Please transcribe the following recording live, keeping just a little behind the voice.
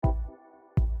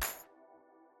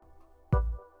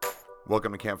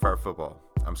Welcome to Campfire Football.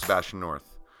 I'm Sebastian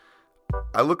North.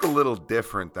 I look a little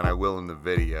different than I will in the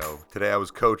video. Today I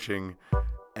was coaching,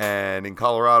 and in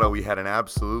Colorado we had an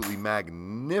absolutely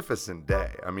magnificent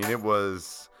day. I mean, it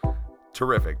was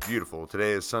terrific, beautiful.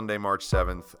 Today is Sunday, March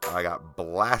 7th. I got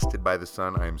blasted by the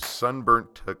sun. I am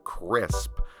sunburnt to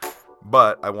crisp.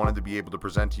 But I wanted to be able to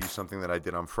present to you something that I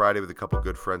did on Friday with a couple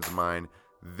good friends of mine.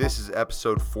 This is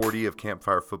episode 40 of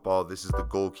Campfire Football. This is the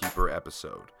goalkeeper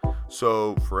episode.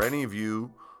 So for any of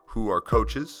you who are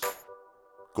coaches,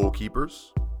 goalkeepers,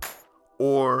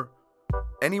 or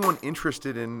anyone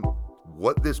interested in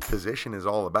what this position is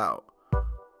all about,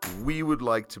 we would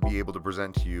like to be able to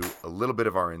present to you a little bit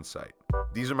of our insight.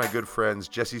 These are my good friends,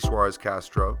 Jesse Suarez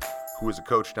Castro, who is a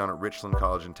coach down at Richland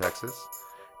College in Texas,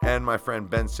 and my friend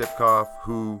Ben Sipkoff,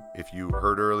 who, if you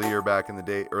heard earlier back in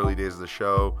the early days of the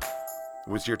show,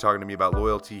 was here talking to me about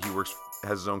loyalty. He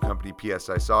has his own company,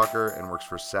 PSI Soccer, and works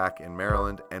for SAC in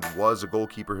Maryland, and was a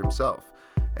goalkeeper himself.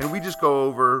 And we just go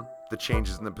over the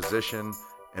changes in the position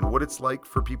and what it's like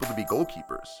for people to be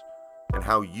goalkeepers, and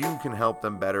how you can help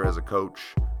them better as a coach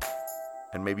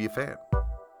and maybe a fan.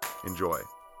 Enjoy.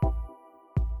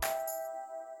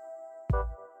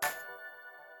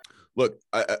 Look,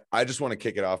 I just want to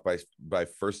kick it off by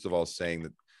first of all saying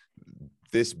that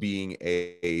this being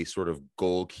a sort of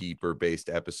goalkeeper-based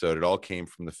episode, it all came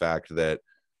from the fact that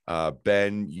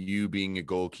Ben, you being a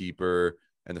goalkeeper,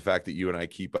 and the fact that you and I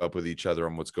keep up with each other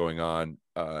on what's going on,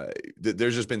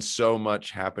 there's just been so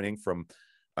much happening from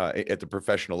at the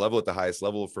professional level, at the highest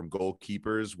level, from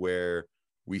goalkeepers, where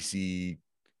we see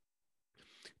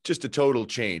just a total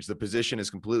change. The position has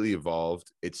completely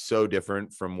evolved. It's so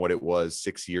different from what it was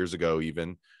 6 years ago,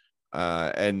 even.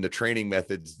 And the training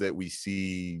methods that we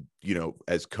see,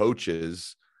 as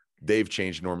coaches, they've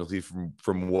changed enormously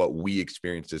from what we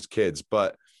experienced as kids.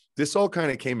 But this all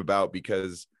kind of came about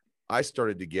because I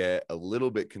started to get a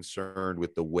little bit concerned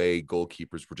with the way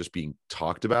goalkeepers were just being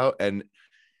talked about. And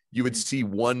you would see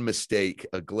one mistake,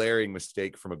 a glaring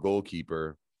mistake from a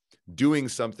goalkeeper, doing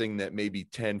something that maybe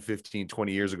 10, 15,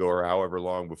 20 years ago, or however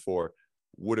long before,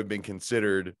 would have been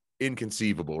considered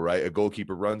inconceivable, right? A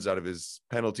goalkeeper runs out of his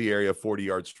penalty area 40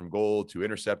 yards from goal to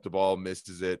intercept the ball,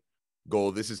 misses it,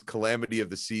 goal. This is calamity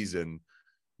of the season,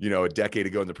 a decade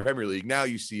ago in the Premier League. Now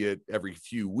you see it every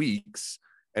few weeks,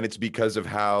 and it's because of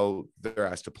how they're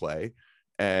asked to play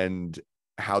and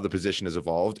how the position has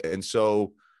evolved. And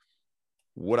so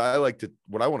what I want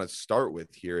to start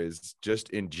with here is just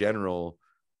in general,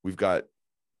 we've got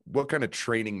what kind of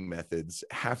training methods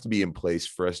have to be in place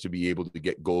for us to be able to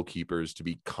get goalkeepers to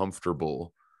be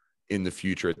comfortable in the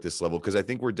future at this level. Because I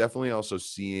think we're definitely also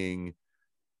seeing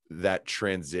that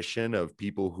transition of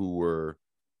people who were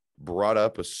brought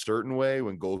up a certain way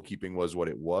when goalkeeping was what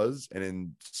it was. And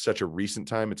in such a recent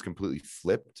time, it's completely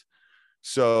flipped.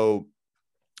 So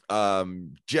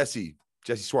Jesse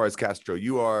Suarez Castro,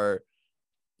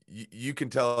 you can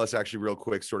tell us actually real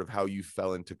quick sort of how you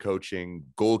fell into coaching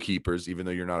goalkeepers, even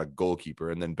though you're not a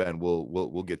goalkeeper. And then Ben,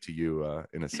 we'll get to you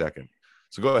in a second.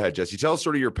 So go ahead, Jesse. Tell us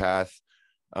sort of your path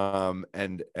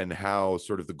and how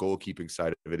sort of the goalkeeping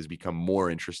side of it has become more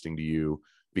interesting to you,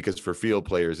 because for field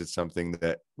players, it's something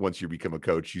that once you become a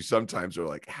coach, you sometimes are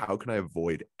like, how can I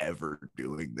avoid ever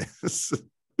doing this? So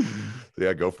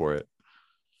yeah, go for it.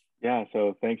 Yeah.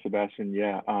 So thanks, Sebastian.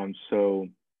 Yeah. So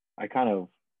I kind of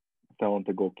fell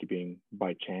into goalkeeping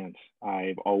by chance.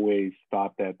 I've always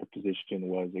thought that the position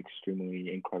was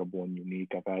extremely incredible and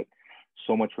unique. I've had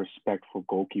so much respect for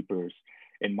goalkeepers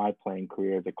in my playing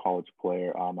career as a college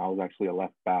player. I was actually a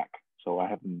left back, so I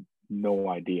have no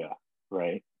idea,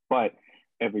 right? But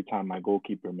every time my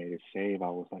goalkeeper made a save, I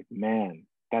was like, man,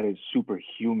 that is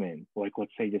superhuman. Like,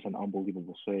 let's say just an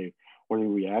unbelievable save, or the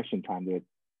reaction time that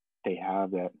they have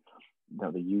that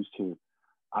they use to,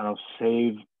 I don't know,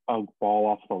 save a ball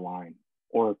off the line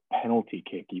or a penalty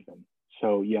kick even.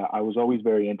 So yeah, I was always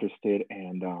very interested.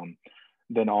 And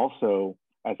then also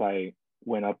as I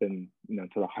went up to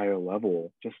the higher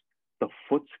level, just the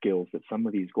foot skills that some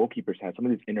of these goalkeepers had, some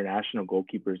of these international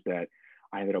goalkeepers that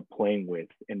I ended up playing with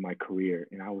in my career.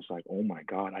 And I was like, oh my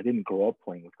God, I didn't grow up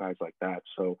playing with guys like that.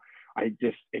 So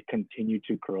it continued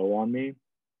to grow on me.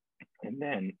 And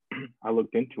then I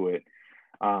looked into it.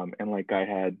 And like I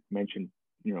had mentioned,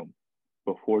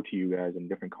 before to you guys in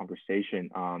different conversation,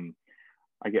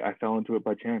 I fell into it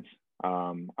by chance.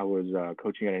 I was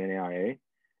coaching at an NAIA,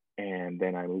 and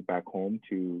then I moved back home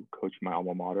to coach my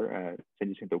alma mater at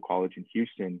San Jacinto College in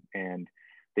Houston, and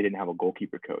they didn't have a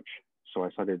goalkeeper coach. So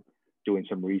I started doing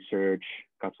some research,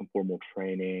 got some formal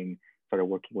training, started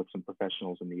working with some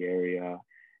professionals in the area,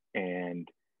 and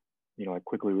I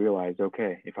quickly realized,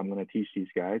 okay, if I'm going to teach these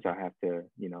guys, I have to,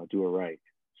 do it right.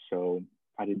 So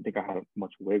I didn't think I had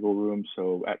much wiggle room.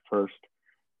 So at first,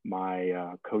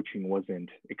 my coaching wasn't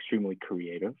extremely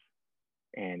creative,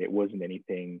 and it wasn't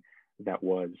anything that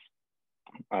was,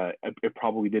 it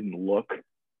probably didn't look,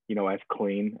 as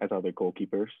clean as other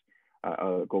goalkeeper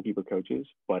coaches,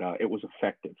 but it was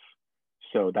effective.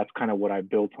 So that's kind of what I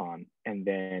built on. And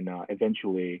then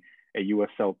eventually, a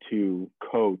USL2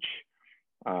 coach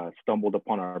stumbled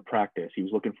upon our practice. He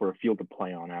was looking for a field to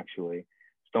play on, actually.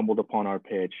 Stumbled upon our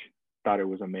pitch, thought it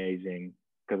was amazing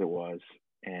because it was.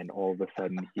 And all of a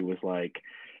sudden, he was like,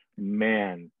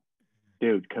 man,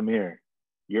 dude, come here.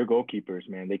 Your goalkeepers,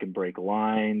 man, they can break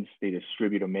lines. They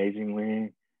distribute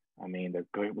amazingly. I mean, they're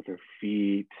good with their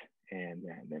feet. And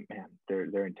man,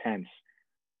 they're intense.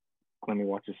 Let me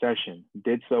watch a session.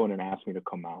 Did so, and then asked me to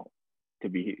come out to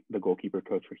be the goalkeeper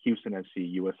coach for Houston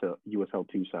FC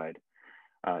USL2 side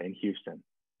in Houston.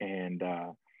 And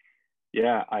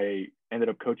yeah, I ended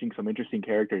up coaching some interesting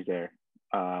characters there.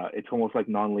 It's almost like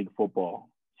non-league football.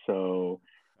 So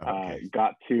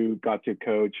got to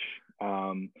coach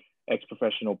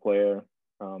ex-professional player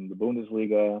from the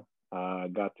Bundesliga.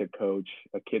 Got to coach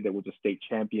a kid that was a state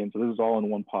champion. So this is all in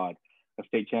one pod. A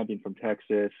state champion from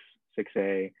Texas,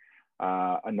 6A.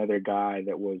 Another guy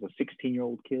that was a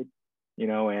 16-year-old kid,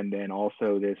 and then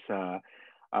also this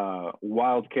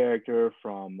wild character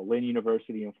from Lynn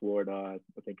University in Florida.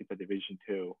 I think it's a Division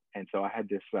II. And so I had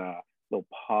this little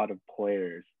pod of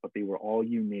players, but they were all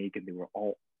unique and they were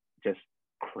all just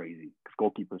crazy because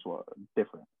goalkeepers were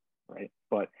different, right?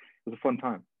 But it was a fun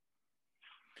time.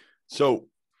 So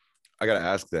I got to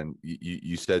ask then,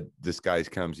 you said this guy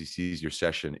comes, he sees your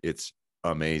session. It's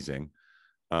amazing.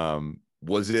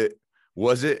 Was it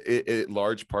in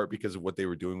large part because of what they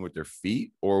were doing with their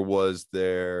feet, or was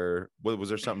there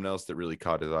something else that really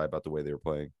caught his eye about the way they were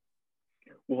playing?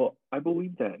 Well, I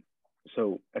believe that.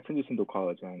 So at San Jacinto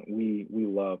College, man, we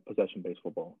love possession-based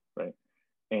football, right?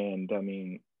 And I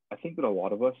mean, I think that a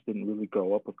lot of us didn't really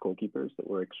grow up with goalkeepers that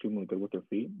were extremely good with their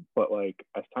feet. But like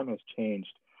as time has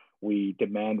changed, we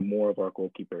demand more of our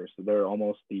goalkeepers. So they're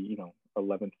almost the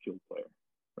 11th field player,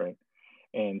 right?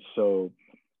 And so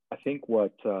I think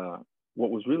what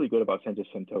was really good about San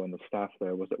Jacinto and the staff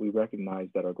there was that we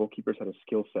recognized that our goalkeepers had a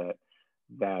skill set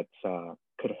that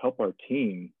could help our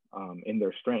team in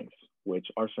their strengths, which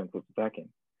our strength was attacking.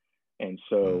 And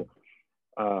so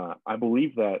I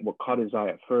believe that what caught his eye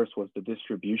at first was the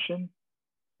distribution,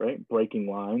 right? Breaking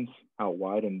lines out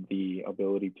wide and the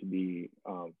ability to be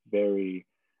very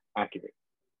accurate.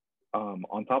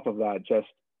 On top of that, just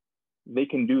they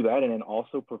can do that and then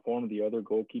also perform the other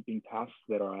goalkeeping tasks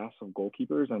that are asked of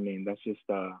goalkeepers. I mean, that's just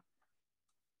that's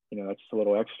just a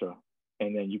little extra.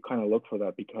 And then you kind of look for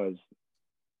that because,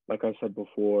 like I said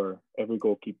before, every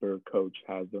goalkeeper coach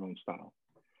has their own style.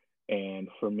 And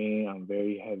for me, I'm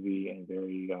very heavy and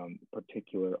very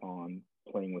particular on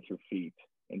playing with your feet.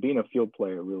 And being a field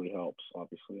player really helps,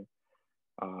 obviously,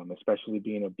 especially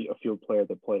being a field player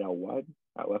that played out wide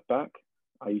at left back.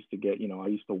 I used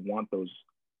to want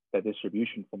that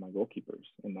distribution for my goalkeepers,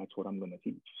 and that's what I'm going to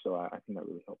teach. So I think that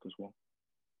really helped as well.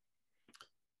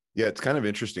 Yeah, it's kind of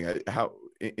interesting how,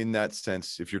 in that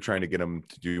sense, if you're trying to get them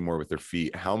to do more with their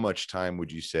feet, how much time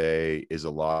would you say is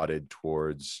allotted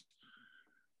towards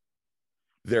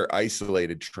their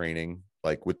isolated training,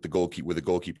 like with the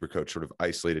goalkeeper coach sort of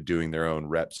isolated doing their own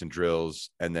reps and drills,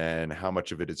 and then how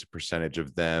much of it is a percentage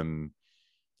of them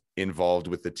involved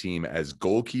with the team as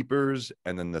goalkeepers,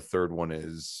 and then the third one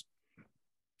is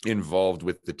involved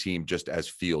with the team just as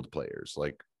field players,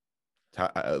 like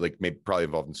maybe probably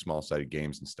involved in small-sided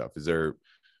games and stuff. Do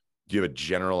you have a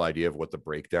general idea of what the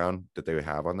breakdown that they would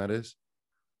have on that is?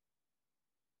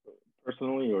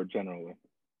 Personally or generally?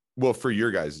 Well, for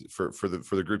your guys, for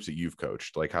the groups that you've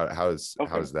coached, like how does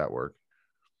that work?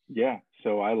 Yeah,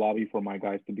 so I lobby for my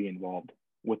guys to be involved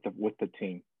with the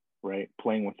team, right?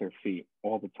 Playing with their feet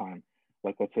all the time.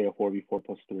 Like let's say a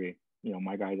 4v4+3.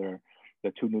 My guys are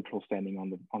the two neutrals standing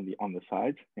on the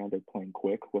sides. They're playing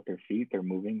quick with their feet. They're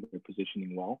moving. They're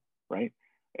positioning well, right?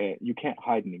 You can't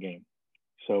hide in the game.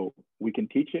 So we can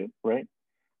teach it, right?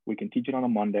 We can teach it on a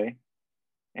Monday,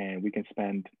 and we can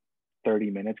spend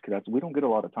 30 minutes because we don't get a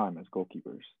lot of time as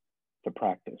goalkeepers to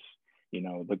practice.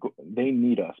 They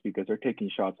need us because they're taking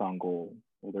shots on goal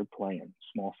or they're playing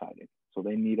small-sided. So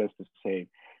they need us to save.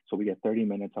 So we get 30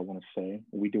 minutes, I want to say.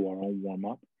 We do our own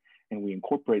warm-up, and we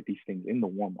incorporate these things in the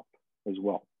warm-up as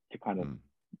well to kind of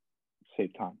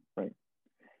save time, right?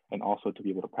 And also to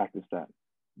be able to practice that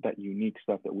unique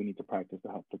stuff that we need to practice to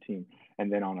help the team.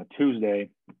 And then on a Tuesday,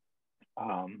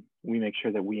 we make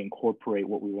sure that we incorporate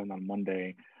what we learned on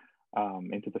Monday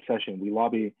into the session. We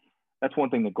lobby that's one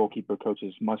thing that goalkeeper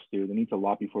coaches must do. They need to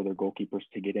lobby for their goalkeepers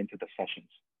to get into the sessions,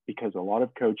 because a lot of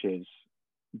coaches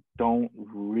don't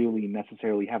really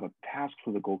necessarily have a task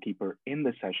for the goalkeeper in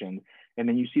the session. And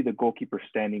then you see the goalkeeper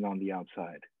standing on the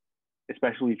outside,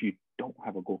 especially if you don't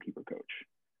have a goalkeeper coach,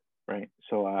 right?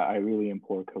 So I really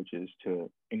implore coaches to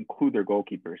include their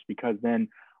goalkeepers, because then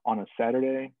on a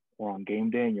Saturday or on game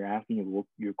day and you're asking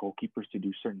your goalkeepers to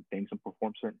do certain things and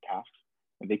perform certain tasks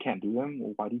and they can't do them,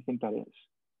 well, why do you think that is?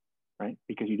 Right?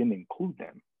 Because you didn't include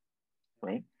them,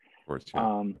 right? Of course,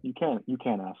 yeah. You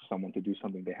can't ask someone to do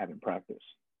something they haven't practiced,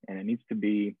 and it needs to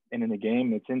be. And in the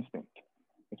game, it's instinct,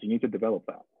 and so you need to develop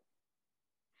that.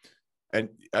 And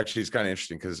actually, it's kind of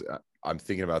interesting because I'm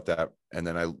thinking about that, and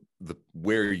then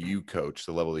where you coach,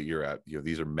 the level that you're at.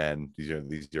 These are men, these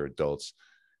are adults,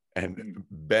 and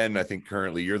Ben, I think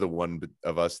currently you're the one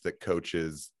of us that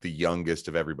coaches the youngest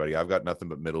of everybody. I've got nothing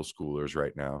but middle schoolers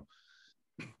right now.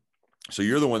 So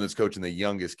you're the one that's coaching the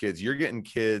youngest kids. You're getting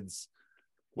kids.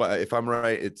 Well, if I'm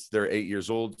right, they're 8 years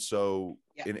old. So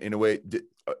yeah. in a way,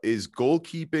 is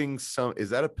goalkeeping is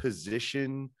that a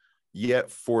position yet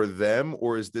for them,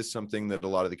 or is this something that a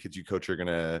lot of the kids you coach are going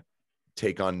to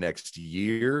take on next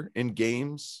year in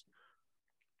games?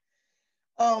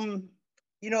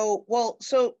 Well,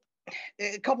 so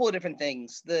a couple of different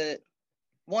things. The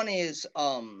one is,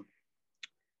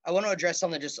 I want to address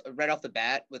something just right off the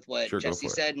bat with what Jesse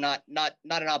said, not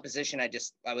in opposition. I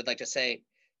would like to say,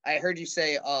 I heard you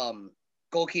say,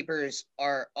 goalkeepers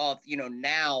are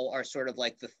now are sort of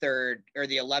like the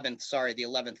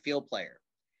 11th field player.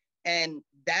 And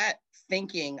that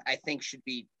thinking, I think,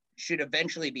 should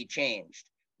eventually be changed.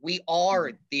 We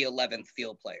are the 11th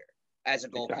field player as a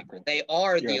goalkeeper. Exactly. They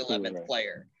are the 11th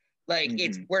player. Like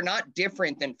we're not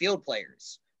different than field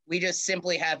players. We just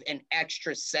simply have an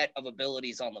extra set of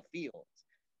abilities on the field.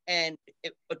 And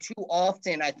too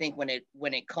often, I think when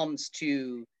it comes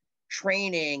to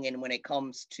training and when it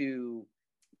comes to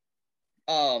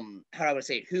how do I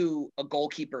say it, who a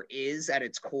goalkeeper is at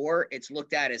its core, it's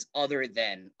looked at as other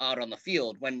than out on the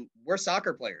field. When we're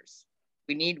soccer players,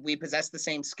 we possess the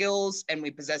same skills and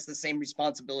we possess the same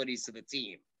responsibilities to the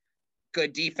team.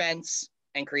 Good defense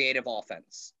and creative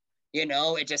offense.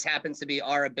 It just happens to be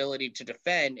our ability to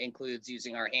defend includes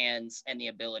using our hands and the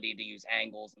ability to use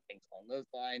angles and things along those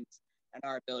lines. And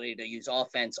our ability to use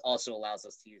offense also allows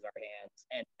us to use our hands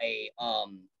and a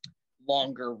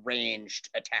longer ranged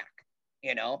attack,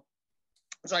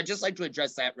 So I'd just like to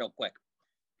address that real quick.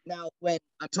 Now, when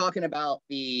I'm talking about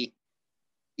the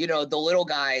little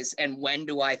guys and when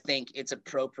do I think it's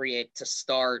appropriate to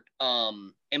start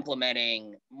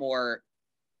implementing more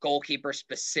goalkeeper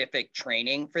specific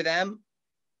training for them,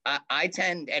 I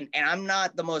tend, and I'm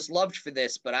not the most loved for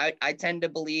this, but I tend to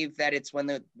believe that it's when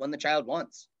the child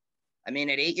wants. I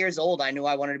mean, at 8 years old, I knew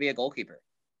I wanted to be a goalkeeper.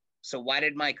 So why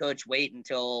did my coach wait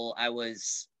until I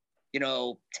was,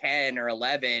 10 or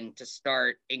 11 to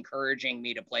start encouraging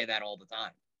me to play that all the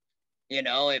time?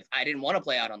 If I didn't want to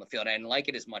play out on the field, I didn't like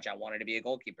it as much, I wanted to be a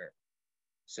goalkeeper.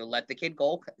 So let the kid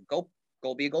go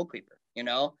be a goalkeeper,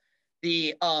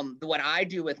 The what I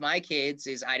do with my kids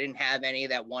is I didn't have any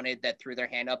that threw their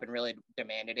hand up and really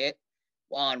demanded it.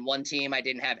 On one team, I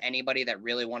didn't have anybody that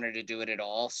really wanted to do it at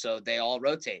all. So they all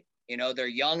rotate. They're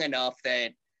young enough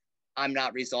that I'm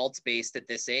not results based at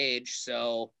this age.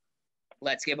 So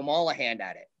let's give them all a hand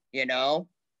at it.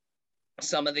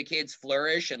 Some of the kids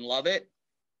flourish and love it.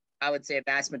 I would say a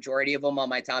vast majority of them on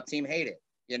my top team hate it.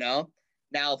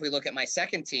 Now, if we look at my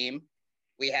second team,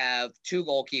 we have 2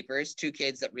 goalkeepers, 2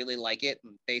 kids that really like it.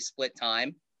 They split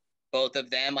time. Both of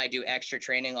them, I do extra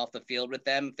training off the field with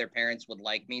them. If their parents would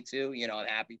like me to, I'm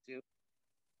happy to.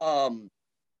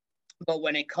 But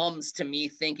when it comes to me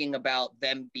thinking about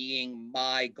them being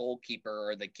my goalkeeper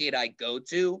or the kid I go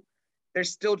to, they're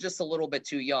still just a little bit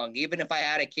too young. Even if I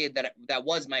had a kid that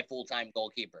was my full-time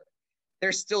goalkeeper,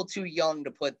 they're still too young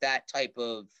to put that type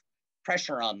of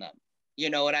pressure on them. You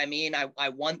know what I mean? I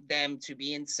want them to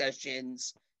be in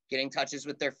sessions, getting touches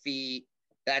with their feet,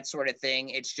 that sort of thing.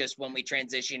 It's just when we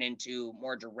transition into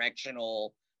more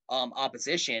directional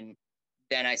opposition,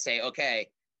 then I say, okay,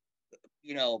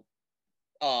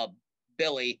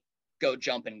 Billy, go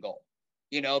jump and goal,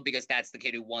 because that's the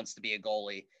kid who wants to be a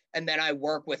goalie. And then I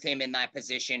work with him in that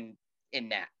position in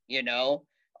that,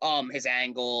 his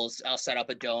angles. I'll set up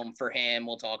a dome for him.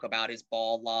 We'll talk about his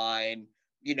ball line,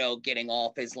 getting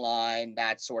off his line,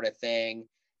 that sort of thing.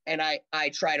 And I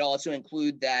try to also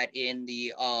include that in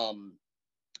the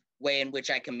way in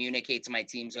which I communicate to my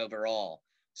teams overall.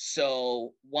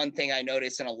 So one thing I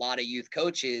notice in a lot of youth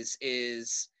coaches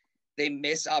is they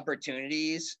miss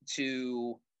opportunities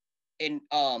to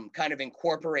kind of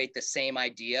incorporate the same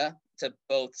idea to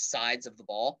both sides of the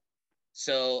ball.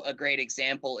 So a great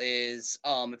example is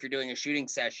if you're doing a shooting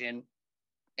session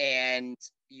and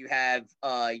you have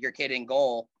your kid in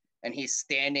goal and he's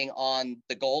standing on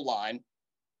the goal line,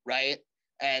 right?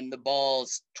 And the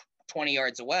ball's 20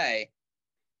 yards away,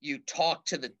 you talk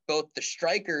to both the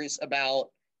strikers about,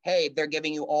 hey, they're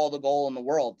giving you all the goal in the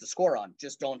world to score on.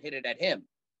 Just don't hit it at him,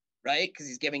 right? Because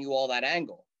he's giving you all that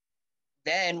angle.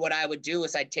 Then what I would do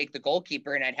is I'd take the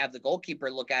goalkeeper and I'd have the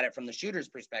goalkeeper look at it from the shooter's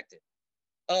perspective.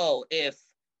 Oh, if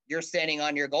you're standing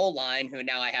on your goal line, who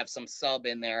now I have some sub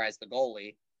in there as the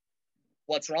goalie,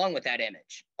 what's wrong with that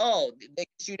image? Oh, they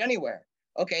can shoot anywhere.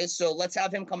 Okay, so let's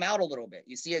have him come out a little bit.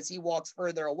 You see, as he walks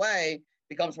further away, it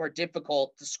becomes more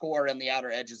difficult to score on the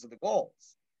outer edges of the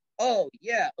goals. Oh,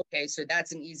 yeah, okay, so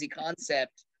that's an easy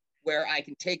concept where I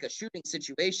can take a shooting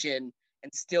situation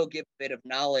and still give a bit of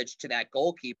knowledge to that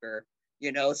goalkeeper,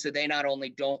 so they not only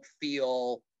don't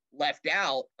feel left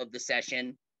out of the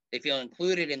session, they feel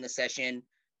included in the session,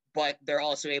 but they're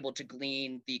also able to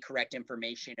glean the correct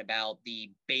information about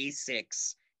the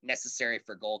basics necessary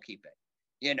for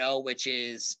goalkeeping, which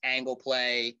is angle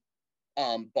play,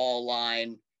 ball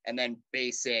line, and then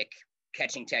basic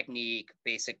catching technique,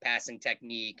 basic passing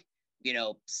technique,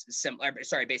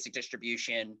 basic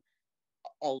distribution,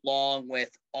 along with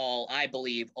all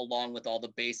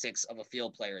the basics of a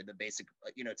field player, the basic,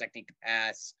 technique to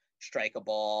pass, strike a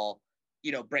ball,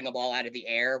 bring a ball out of the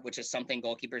air, which is something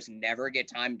goalkeepers never get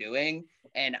time doing.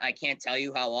 And I can't tell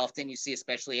you how often you see,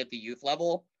 especially at the youth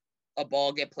level, a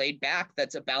ball get played back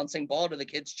that's a bouncing ball to the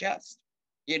kid's chest,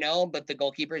 but the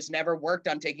goalkeepers never worked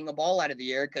on taking a ball out of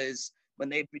the air because when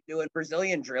they've been doing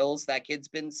Brazilian drills, that kid's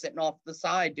been sitting off the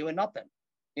side doing nothing,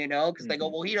 because they go,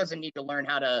 well, he doesn't need to learn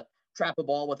how to trap a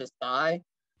ball with his thigh,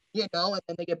 and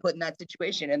then they get put in that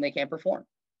situation and they can't perform,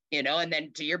 and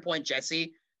then to your point,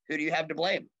 Jesse, who do you have to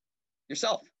blame?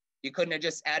 Yourself. You couldn't have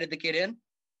just added the kid in,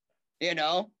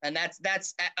 and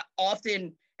that's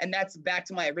often, and that's back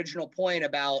to my original point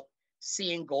about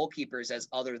seeing goalkeepers as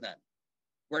other than.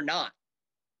 We're not.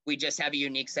 We just have a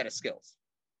unique set of skills,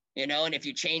 and if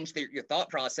you change your thought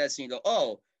process and you go,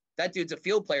 oh, that dude's a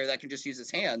field player that can just use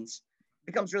his hands, it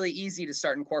becomes really easy to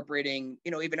start incorporating,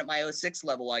 even at my 06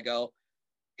 level, I go,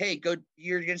 hey,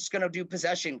 you're just going to do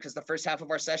possession because the first half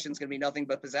of our session is going to be nothing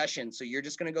but possession. So you're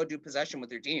just going to go do possession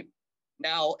with your team.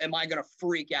 Now, am I going to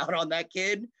freak out on that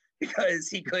kid because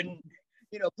he couldn't,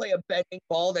 play a bending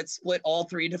ball that split all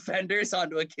three defenders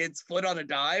onto a kid's foot on a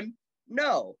dime?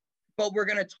 No, but we're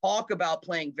going to talk about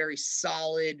playing very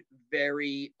solid,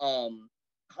 very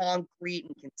concrete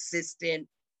and consistent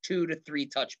 2 to 3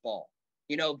 touch ball.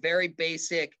 Very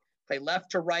basic, play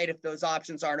left to right. If those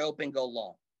options aren't open, go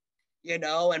long,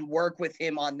 and work with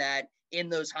him on that in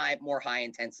those more high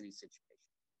intensity situations.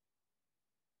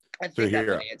 I think that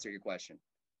might answer your question.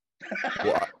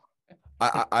 Well,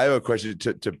 I have a question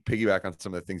to piggyback on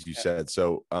some of the things you said.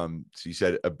 So you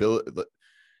said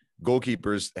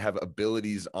goalkeepers have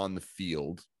abilities on the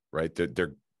field, right?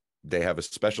 They have a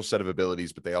special set of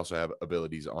abilities, but they also have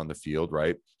abilities on the field,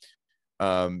 right?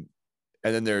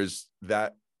 And then there's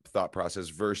that thought process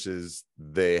versus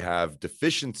they have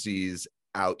deficiencies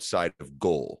outside of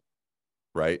goal,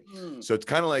 right? So it's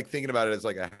kind of like thinking about it as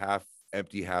like a half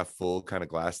empty, half full kind of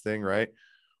glass thing, right?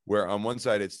 Where on one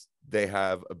side they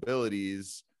have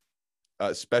abilities,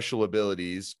 special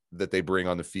abilities that they bring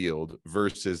on the field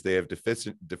versus they have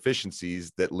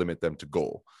deficiencies that limit them to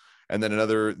goal. And then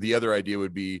the other idea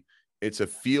would be it's a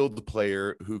field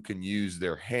player who can use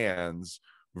their hands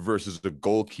versus the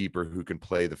goalkeeper who can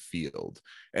play the field.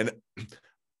 And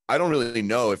I don't really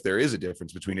know if there is a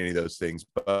difference between any of those things,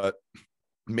 but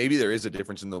maybe there is a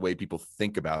difference in the way people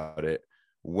think about it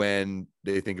when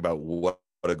they think about what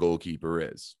a goalkeeper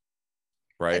is,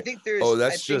 right? I think there's,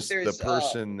 that's just the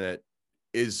person that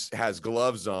has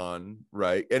gloves on,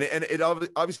 right? And it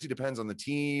obviously depends on the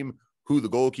team, who the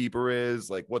goalkeeper is,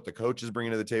 like what the coach is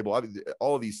bringing to the table.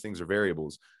 All of these things are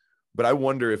variables, but I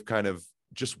wonder if kind of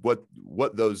just what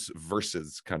those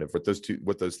verses kind of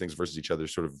what those things versus each other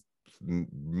sort of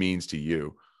means to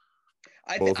you.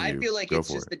 I feel like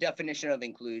it's just the definition of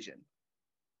inclusion,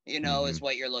 is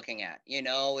what you're looking at,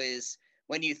 is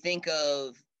when you think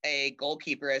of a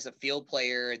goalkeeper as a field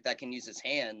player that can use his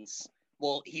hands,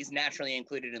 well, he's naturally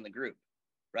included in the group,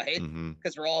 right?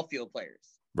 Because we're all field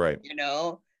players, right?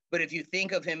 But if you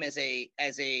think of him as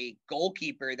a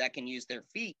goalkeeper that can use their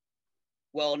feet,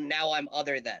 well, now I'm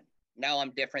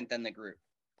different than the group.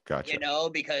 Gotcha.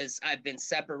 Because I've been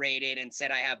separated and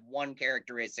said I have one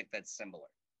characteristic that's similar,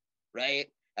 right?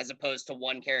 As opposed to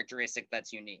one characteristic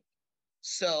that's unique.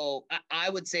 So I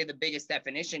would say the biggest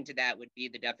definition to that would be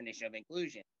the definition of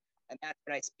inclusion. And that's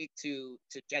what I speak to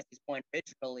Jesse's point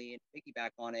originally and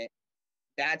piggyback on it.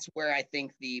 That's where I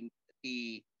think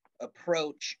the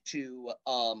approach to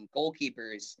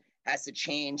goalkeepers has to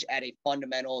change at a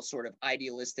fundamental sort of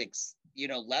idealistic,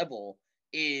 level.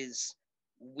 Is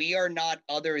we are not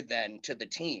other than to the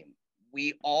team.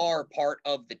 We are part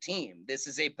of the team. This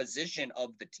is a position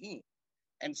of the team.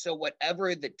 And so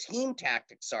whatever the team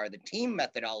tactics are, the team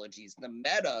methodologies, the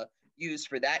meta used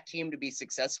for that team to be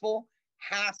successful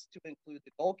has to include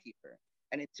the goalkeeper.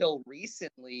 And until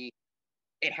recently,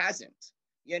 it hasn't.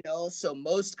 So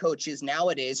most coaches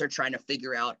nowadays are trying to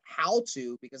figure out how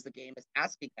to, because the game is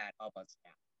asking that of us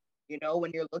now.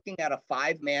 When you're looking at a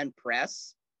 5-man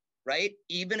press, right?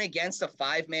 Even against a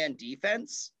 5-man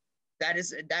defense,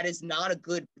 that's not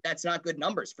good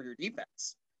numbers for your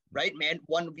defense, right? Man,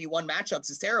 1v1 matchups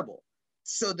is terrible.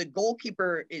 So the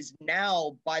goalkeeper is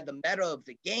now, by the meta of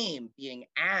the game, being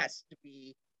asked to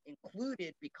be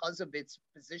included because of its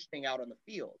positioning out on the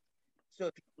field. So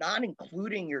if you're not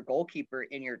including your goalkeeper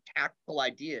in your tactical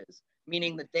ideas,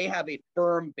 meaning that they have a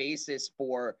firm basis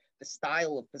for the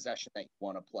style of possession that you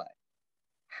want to play,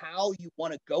 how you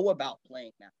want to go about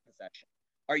playing that possession.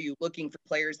 Are you looking for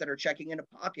players that are checking into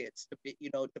pockets to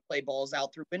play balls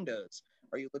out through windows?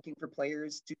 Are you looking for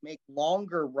players to make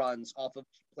longer runs off of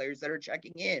players that are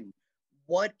checking in?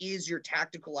 What is your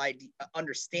tactical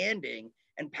understanding,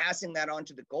 and passing that on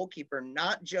to the goalkeeper,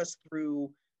 not just through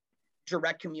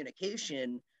direct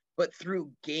communication, but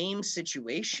through game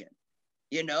situation,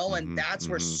 and that's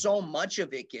where so much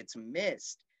of it gets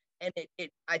missed. And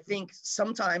I think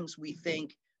sometimes we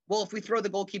think, well, if we throw the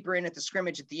goalkeeper in at the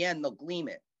scrimmage at the end, they'll gleam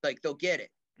it, like they'll get it.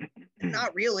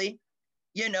 Not really,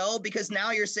 because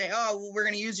now you're saying, oh, well, we're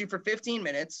going to use you for 15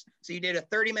 minutes. So you did a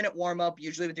 30-minute warm-up,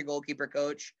 usually with your goalkeeper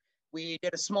coach. We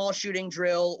did a small shooting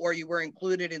drill, or you were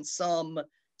included in some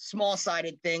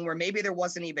small-sided thing where maybe there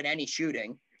wasn't even any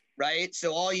shooting, right?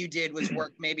 So all you did was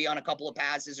work maybe on a couple of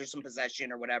passes or some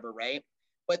possession or whatever, right?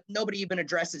 But nobody even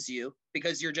addresses you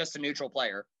because you're just a neutral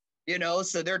player,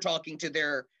 So they're talking to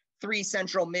their 3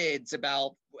 central mids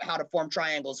about how to form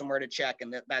triangles and where to check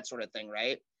and that sort of thing,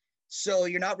 right? So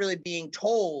you're not really being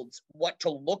told what to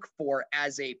look for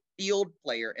as a field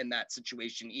player in that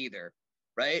situation either,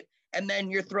 right? And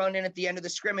then you're thrown in at the end of the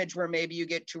scrimmage where maybe you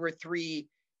get 2 or 3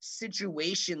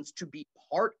 situations to be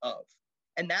part of.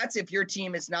 And that's if your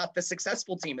team is not the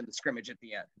successful team in the scrimmage at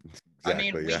the end.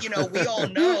 Exactly, we all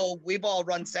know, we've all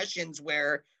run sessions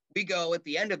where we go at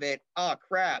the end of it, oh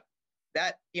crap,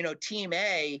 that, team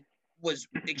A was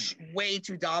way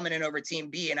too dominant over team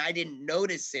B, and I didn't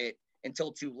notice it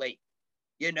until too late,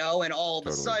 and all of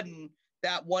a sudden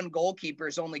that one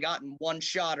goalkeeper's only gotten 1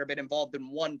 shot or been involved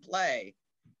in 1 play.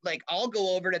 Like, I'll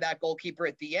go over to that goalkeeper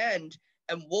at the end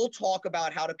and we'll talk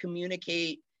about how to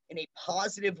communicate in a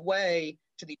positive way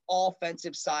to the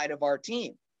offensive side of our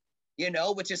team,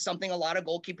 which is something a lot of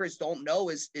goalkeepers don't know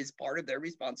is part of their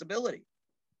responsibility.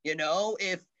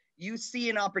 If you see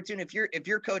an opportunity, if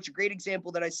your coach, a great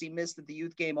example that I see missed at the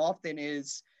youth game often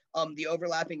is the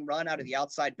overlapping run out of the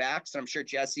outside backs. I'm sure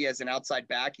Jesse, as an outside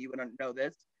back, you wouldn't know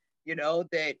this,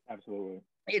 that absolutely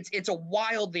it's a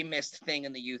wildly missed thing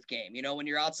in the youth game. When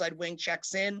your outside wing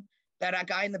checks in, that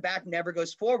guy in the back never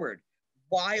goes forward.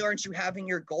 Why aren't you having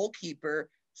your goalkeeper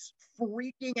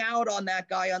freaking out on that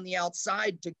guy on the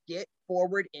outside to get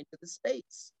forward into the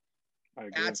space?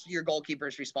 That's your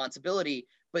goalkeeper's responsibility,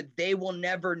 but they will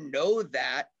never know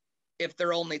that if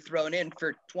they're only thrown in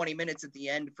for 20 minutes at the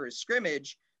end for a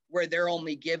scrimmage where they're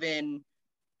only given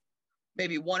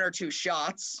maybe 1 or 2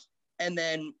 shots and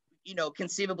then,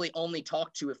 conceivably only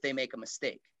talk to if they make a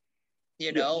mistake.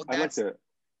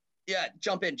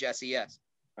 Jump in, Jesse. Yes.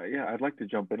 I'd like to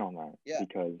jump in on that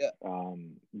because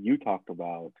you talked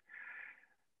about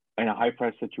in a high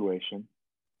press situation,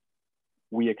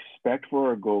 we expect for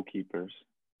our goalkeepers.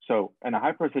 So in a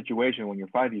high press situation, when you're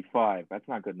 5v5, that's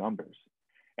not good numbers.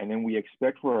 And then we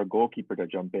expect for our goalkeeper to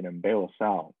jump in and bail us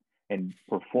out and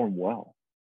perform well.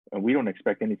 And we don't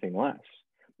expect anything less.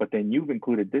 But then you've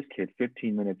included this kid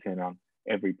 15 minutes in on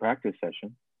every practice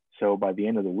session. So by the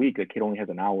end of the week, the kid only has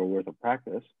an hour worth of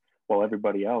practice while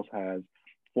everybody else has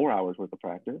 4 hours worth of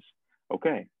practice.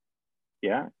 Okay.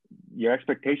 Yeah. Your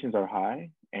expectations are high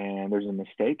and there's a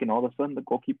mistake and all of a sudden the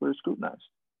goalkeeper is scrutinized.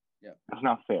 Yeah. That's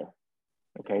not fair.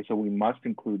 Okay. So we must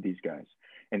include these guys.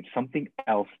 And something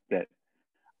else that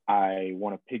I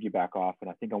want to piggyback off and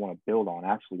I think I want to build on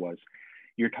actually was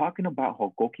you're talking about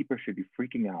how goalkeepers should be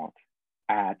freaking out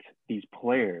at these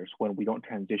players when we don't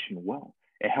transition well.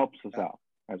 It helps us out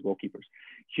as goalkeepers.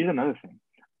 Here's another thing.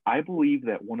 I believe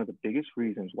that one of the biggest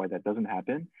reasons why that doesn't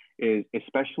happen is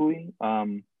especially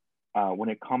when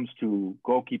it comes to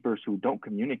goalkeepers who don't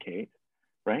communicate,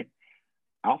 right?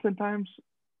 Oftentimes,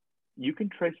 you can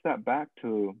trace that back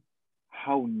to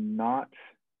how not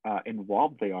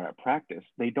involved they are at practice.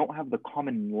 They don't have the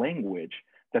common language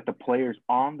that the players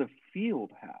on the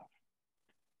field have.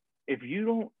 If you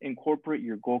don't incorporate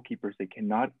your goalkeepers, they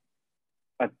cannot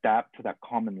adapt to that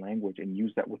common language and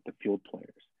use that with the field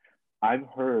players. I've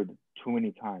heard too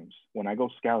many times when I go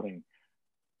scouting,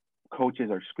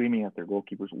 coaches are screaming at their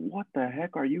goalkeepers, "What the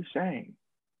heck are you saying?"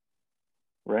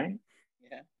 Right?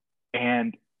 Yeah.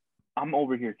 And I'm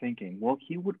over here thinking, well,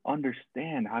 he would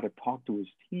understand how to talk to his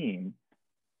team,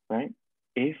 right?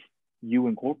 If you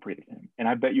incorporated him. And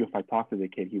I bet you if I talked to the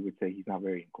kid, he would say he's not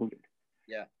very included.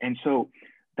 Yeah. And so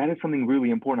that is something really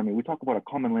important. I mean, we talk about a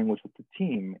common language with the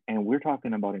team, and we're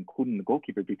talking about including the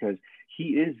goalkeeper because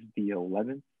he is the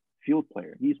 11th field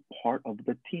player. He's part of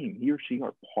the team. He or she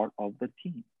are part of the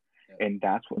team. Yep. And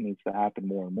that's what needs to happen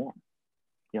more and more.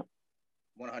 Yep.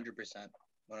 100%.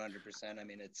 100%. I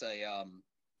mean, it's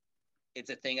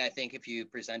a thing I think if you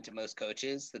present to most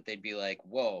coaches that they'd be like,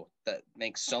 whoa, that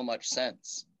makes so much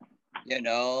sense,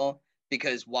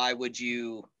 because why would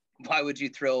you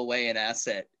throw away an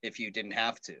asset if you didn't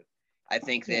have to? I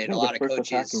think that a lot of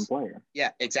coaches,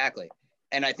 yeah, exactly.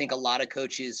 And I think a lot of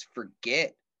coaches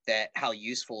forget that how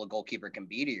useful a goalkeeper can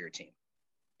be to your team.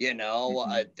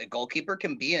 The goalkeeper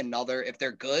can be another, if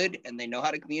they're good and they know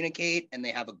how to communicate and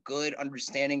they have a good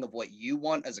understanding of what you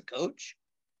want as a coach,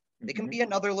 they can be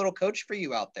another little coach for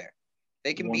you out there.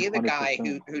 They can 100%. Be the guy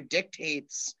who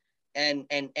dictates and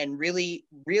really,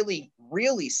 really,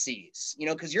 really sees,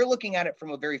 because you're looking at it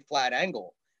from a very flat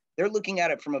angle. They're looking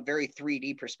at it from a very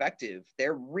 3D perspective.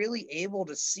 They're really able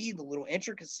to see the little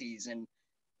intricacies. And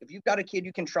if you've got a kid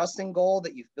you can trust in goal,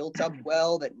 that you've built up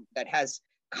well, that has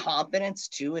confidence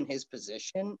too in his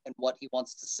position and what he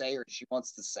wants to say or she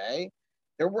wants to say,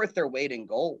 they're worth their weight in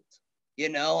gold.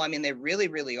 I mean, they really,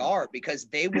 really are, because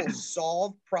they will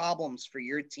solve problems for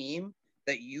your team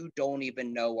that you don't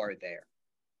even know are there,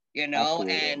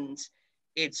 Absolutely. And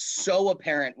it's so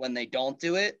apparent when they don't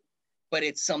do it, but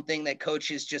it's something that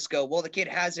coaches just go, well, the kid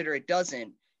has it or it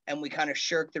doesn't. And we kind of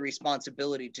shirk the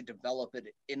responsibility to develop it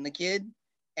in the kid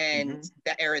and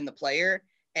or in the player.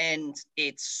 And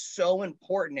it's so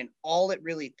important. And all it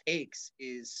really takes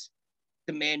is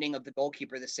demanding of the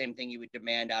goalkeeper the same thing you would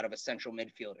demand out of a central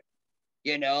midfielder.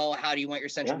 How do you want your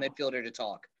central midfielder to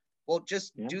talk? Well,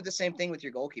 just do the same thing with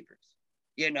your goalkeepers.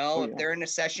 If they're in a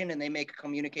session and they make a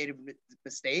communicative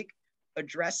mistake,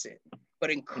 address it, but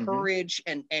encourage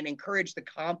and encourage the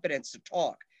confidence to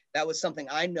talk. That was something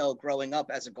I know growing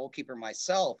up as a goalkeeper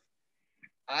myself.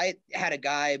 I had a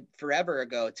guy forever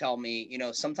ago tell me,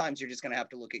 sometimes you're just going to have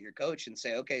to look at your coach and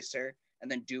say, okay, sir,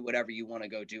 and then do whatever you want to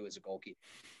go do as a goalkeeper,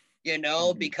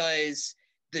 because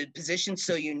the position's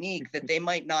so unique that they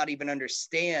might not even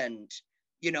understand.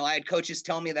 I had coaches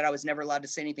tell me that I was never allowed to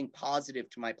say anything positive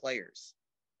to my players.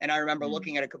 And I remember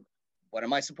looking at it, what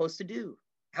am I supposed to do?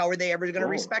 How are they ever going to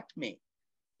respect me?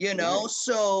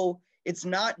 So it's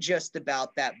not just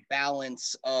about that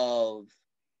balance of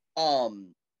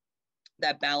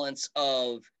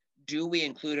do we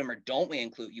include them or don't we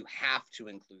include? You have to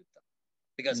include them.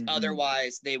 Because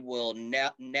otherwise they will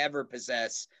never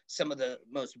possess some of the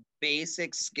most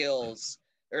basic skills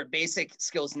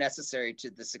necessary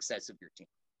to the success of your team.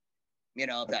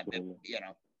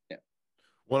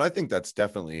 Well, I think that's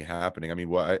definitely happening. I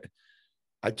mean,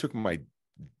 I took my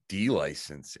D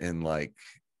license in like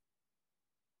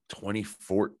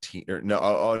 2014 or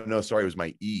no, sorry, it was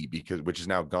my E, which is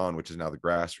now gone, which is now the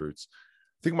grassroots.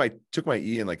 I think took my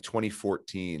E in like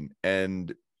 2014,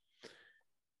 and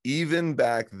even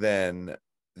back then,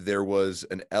 there was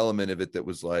an element of it that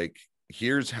was like,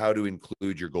 here's how to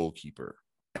include your goalkeeper.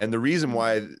 And the reason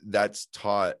why that's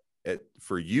taught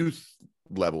for youth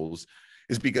levels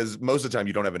is because most of the time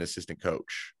you don't have an assistant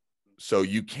coach. So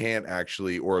you can't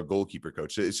actually, or a goalkeeper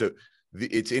coach. So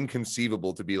it's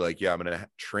inconceivable to be like, yeah, I'm going to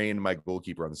train my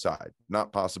goalkeeper on the side.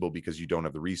 Not possible because you don't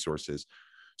have the resources.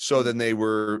 So then they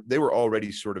were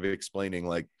already sort of explaining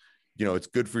like, it's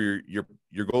good for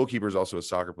your goalkeeper is also a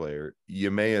soccer player. You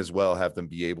may as well have them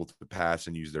be able to pass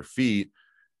and use their feet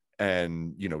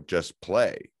and, just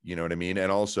play, you know what I mean?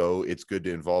 And also it's good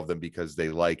to involve them because they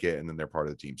like it and then they're part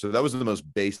of the team. So that was the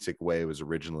most basic way it was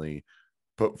originally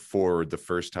put forward the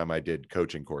first time I did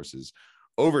coaching courses.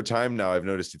 Over time now, I've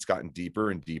noticed it's gotten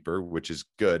deeper and deeper, which is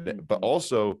good. But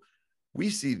also we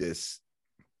see this,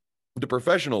 the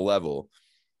professional level,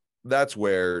 that's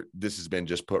where this has been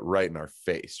just put right in our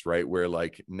face, right? Where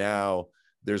like now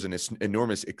there's an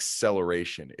enormous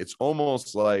acceleration. It's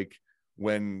almost like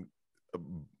when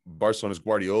Barcelona's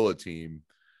Guardiola team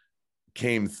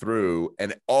came through,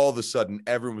 and all of a sudden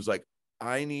everyone was like,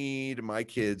 I need my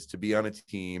kids to be on a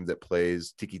team that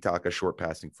plays tiki-taka short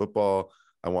passing football.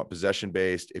 I want possession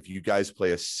based. If you guys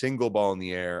play a single ball in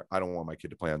the air, I don't want my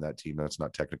kid to play on that team. That's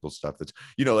not technical stuff. That's,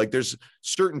 like there's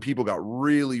certain people got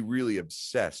really, really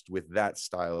obsessed with that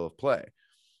style of play.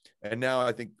 And now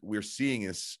I think we're seeing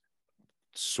this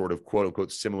sort of quote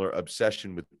unquote similar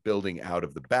obsession with building out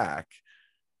of the back.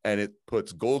 And it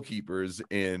puts goalkeepers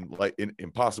in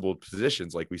impossible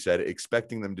positions, like we said,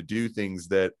 expecting them to do things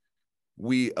that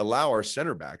we allow our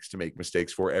center backs to make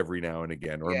mistakes for every now and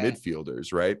again, or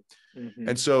midfielders, right? Mm-hmm.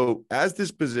 And so as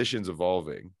this position's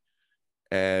evolving,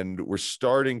 and we're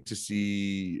starting to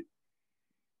see,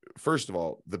 first of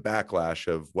all, the backlash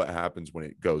of what happens when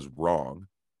it goes wrong,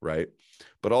 right?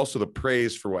 But also the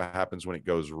praise for what happens when it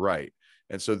goes right.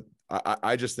 And so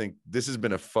I just think this has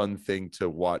been a fun thing to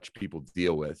watch people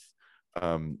deal with,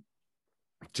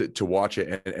 to watch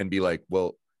it and be like,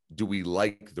 well, do we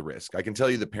like the risk? I can tell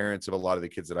you the parents of a lot of the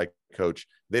kids that I coach,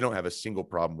 they don't have a single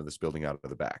problem with us building out of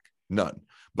the back. None.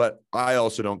 But I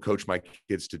also don't coach my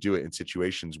kids to do it in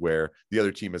situations where the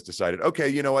other team has decided, okay,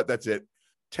 you know what? That's it.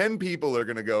 10 people are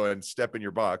going to go and step in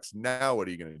your box. Now, what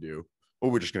are you going to do?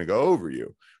 Well, we're just going to go over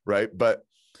you. Right. But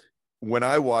when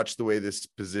I watch the way this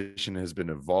position has been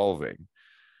evolving,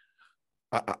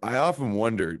 I often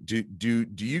wonder, do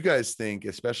you guys think,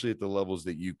 especially at the levels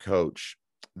that you coach,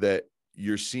 that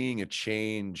you're seeing a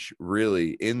change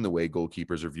really in the way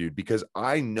goalkeepers are viewed? Because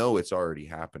I know it's already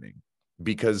happening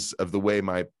because of the way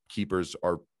my keepers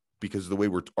are, because of the way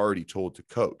we're already told to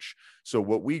coach. So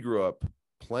what we grew up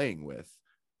playing with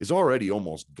is already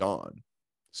almost gone.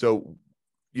 So,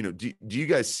 do you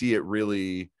guys see it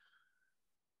really,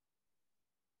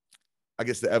 I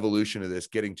guess, the evolution of this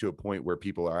getting to a point where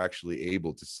people are actually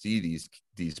able to see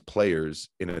these players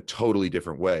in a totally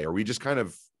different way? Are we just kind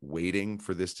of waiting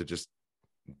for this to just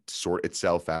sort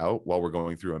itself out while we're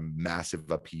going through a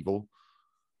massive upheaval?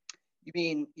 You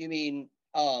mean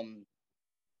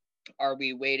are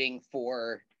we waiting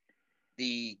for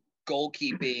the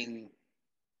goalkeeping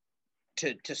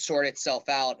to sort itself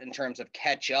out in terms of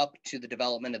catch up to the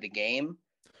development of the game?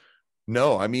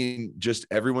 No, I mean, just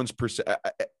everyone's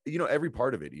every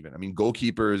part of it. Even, I mean,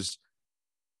 goalkeepers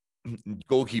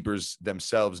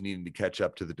themselves needing to catch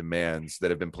up to the demands that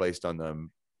have been placed on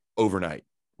them overnight,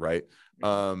 right?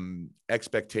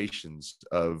 Expectations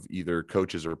of either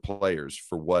coaches or players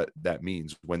for what that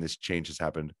means when this change has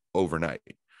happened overnight,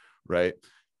 right?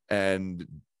 And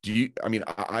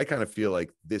I kind of feel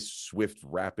like this swift,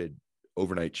 rapid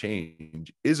overnight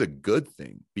change is a good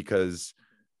thing, because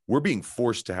we're being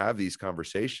forced to have these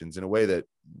conversations in a way that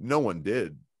no one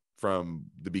did from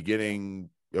the beginning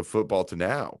of football to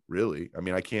now, really. I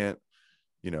mean, I can't,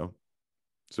 so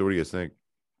what do you guys think?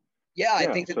 Yeah, I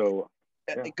think that, so.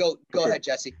 Go ahead,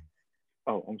 Jesse.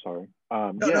 Oh, I'm sorry.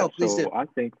 No, please do. I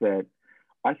think that,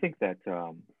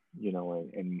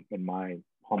 in my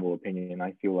humble opinion,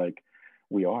 I feel like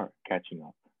we are catching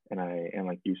up. And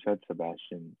like you said,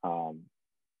 Sebastian, on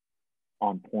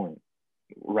point,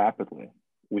 rapidly.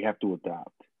 We have to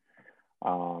adapt.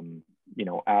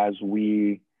 As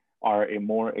we are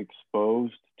more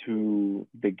exposed to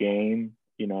the game,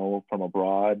 from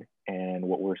abroad, and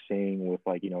what we're seeing with,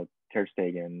 like, Ter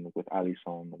Stegen, with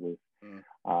Alisson, with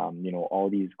all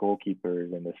these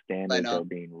goalkeepers, and the standards are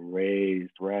being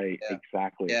raised, right? Yeah.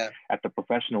 Exactly. Yeah. At the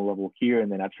professional level here,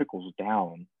 and then that trickles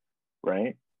down,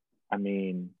 right? I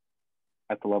mean,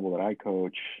 at the level that I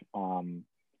coach,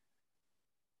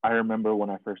 I remember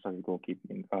when I first started coaching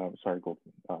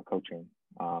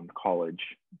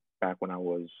college, back when I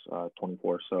was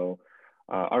 24. So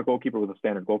our goalkeeper was a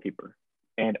standard goalkeeper.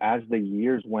 And as the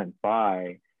years went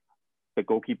by, the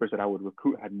goalkeepers that I would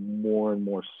recruit had more and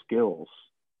more skills.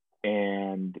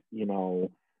 And,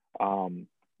 but on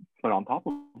top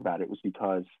of that, it was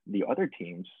because the other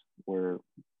teams were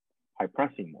high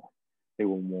pressing more. They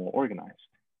were more organized.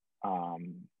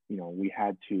 We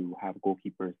had to have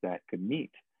goalkeepers that could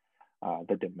meet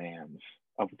the demands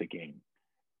of the game.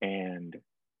 And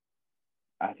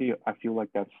I feel like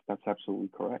that's absolutely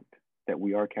correct, that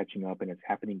we are catching up, and it's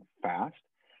happening fast.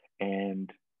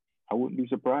 And I wouldn't be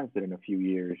surprised that in a few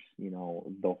years,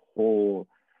 the whole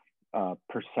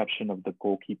perception of the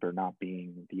goalkeeper not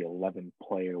being the 11th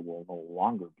player will no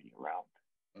longer be around,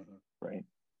 right?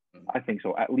 Mm-hmm. I think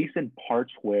so, at least in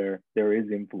parts where there is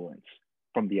influence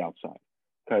from the outside,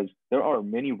 because there are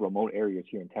many remote areas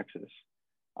here in Texas,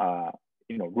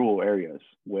 rural areas,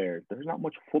 where there's not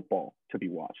much football to be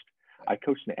watched. I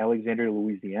coached in Alexandria,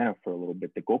 Louisiana for a little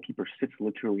bit. The goalkeeper sits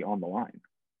literally on the line.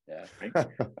 Yeah. Right?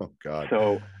 Oh, God.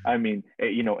 So, I mean,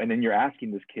 and then you're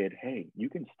asking this kid, hey, you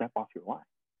can step off your line.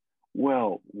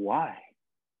 Well, why?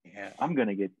 Yeah. I'm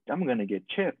gonna get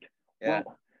chipped. Yeah.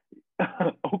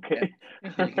 Well, okay.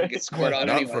 Yeah. You can get scored on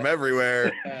Not anyway. from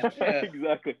everywhere. Yeah. Yeah.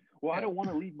 Exactly. Well, I Yeah. don't want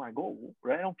to leave my goal,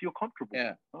 right? I don't feel comfortable.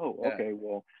 Yeah. Oh, Yeah. okay.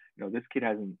 Well, this kid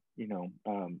hasn't,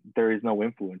 there is no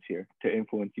influence here to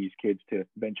influence these kids to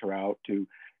venture out, to,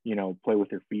 play with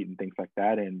their feet and things like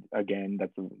that. And again,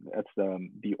 that's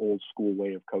the old school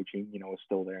way of coaching, is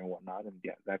still there and whatnot. And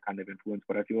yeah, that kind of influence.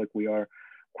 But I feel like we are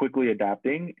quickly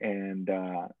adapting, and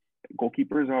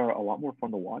goalkeepers are a lot more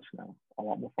fun to watch now, a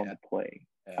lot more fun to play.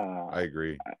 Yeah. I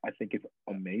agree. I think it's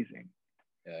amazing.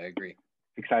 Yeah, I agree.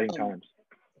 Exciting times.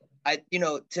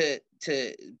 To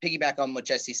piggyback on what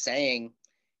Jesse's saying,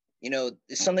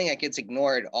 something that gets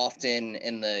ignored often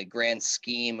in the grand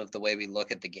scheme of the way we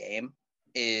look at the game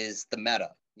is the meta.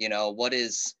 What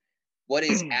is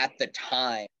at the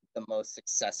time the most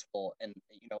successful in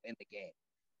the game.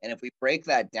 And if we break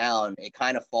that down, it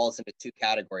kind of falls into two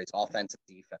categories: offense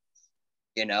and defense.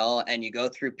 And you go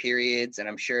through periods, and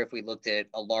I'm sure if we looked at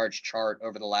a large chart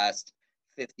over the last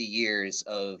 50 years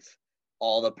of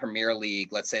all the Premier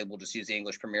League, let's say we'll just use the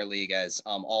English Premier League as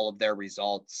all of their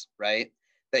results, right?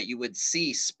 That you would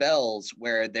see spells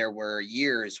where there were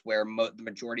years where the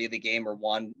majority of the game are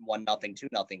 1-0,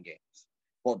 2-0 games.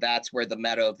 Well, that's where the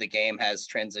meta of the game has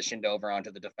transitioned over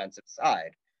onto the defensive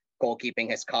side. Goalkeeping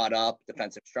has caught up,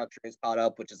 defensive structure has caught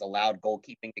up, which has allowed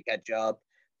goalkeeping to catch up,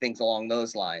 things along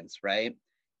those lines, right?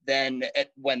 Then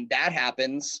when that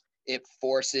happens, it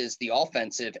forces the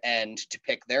offensive end to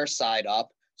pick their side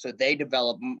up. So they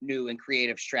develop new and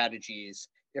creative strategies,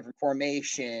 different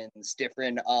formations,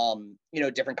 different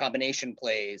different combination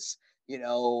plays.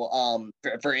 To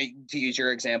use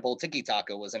your example,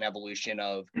 tiki-taka was an evolution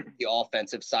of the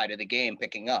offensive side of the game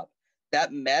picking up.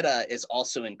 That meta is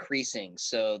also increasing.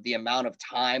 So the amount of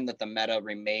time that the meta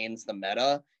remains the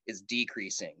meta is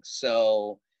decreasing.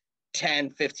 So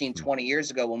 10, 15, 20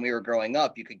 years ago when we were growing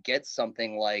up, you could get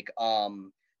something like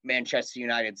Manchester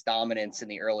United's dominance in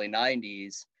the early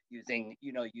 90s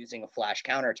using a flash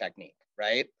counter technique,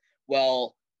 right?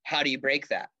 Well, how do you break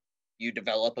that? You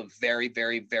develop a very,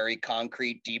 very, very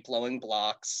concrete deep lying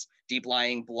blocks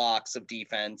of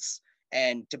defense.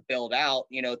 And to build out,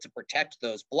 to protect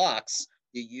those blocks,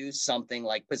 you use something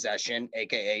like possession,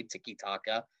 aka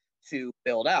tiki-taka, to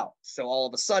build out. So all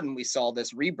of a sudden we saw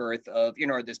this rebirth of,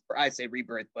 I say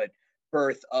rebirth, but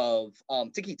birth of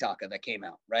tiki-taka that came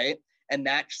out, right? And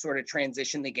that sort of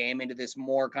transitioned the game into this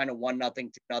more kind of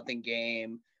 1-0, 2-0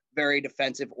 game, very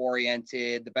defensive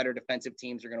oriented. The better defensive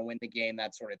teams are going to win the game,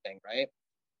 that sort of thing, right?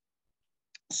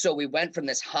 So we went from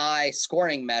this high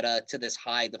scoring meta to this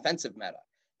high defensive meta.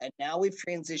 And now we've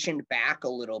transitioned back a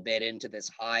little bit into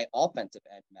this high offensive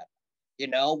end meta.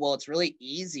 Well, it's really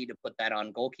easy to put that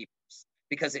on goalkeepers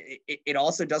because it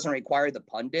also doesn't require the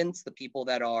pundits, the people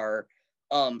that are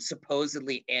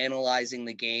supposedly analyzing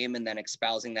the game and then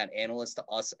espousing that analyst to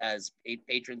us as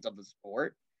patrons of the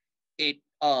sport. It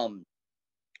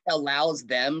allows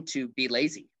them to be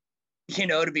lazy,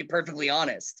 to be perfectly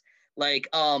honest. Like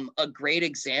a great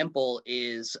example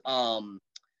is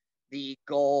the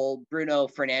goal Bruno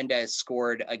Fernandes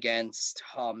scored against,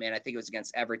 I think it was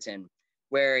against Everton,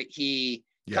 where he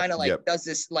kind of does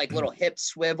this like little hip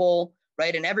swivel,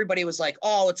 right? And everybody was like,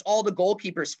 oh, it's all the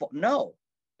goalkeeper's fault. No,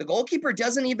 the goalkeeper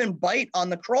doesn't even bite on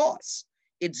the cross.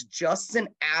 It's just an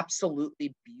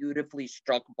absolutely beautifully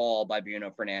struck ball by Bruno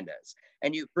Fernandes.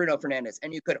 And you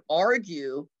could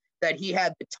argue that he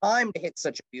had the time to hit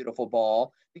such a beautiful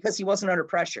ball because he wasn't under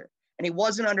pressure. And he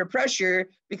wasn't under pressure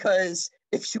because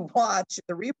if you watch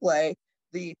the replay,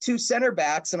 the two center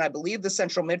backs, and I believe the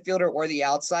central midfielder or the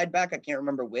outside back, I can't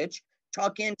remember which,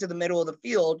 tuck into the middle of the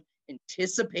field,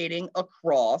 anticipating a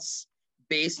cross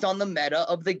based on the meta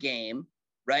of the game,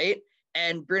 right?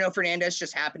 And Bruno Fernandes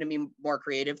just happened to be more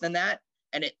creative than that.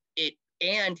 And it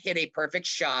hit a perfect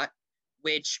shot,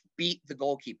 which beat the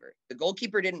goalkeeper. The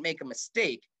goalkeeper didn't make a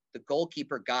mistake. The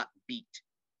goalkeeper got beat,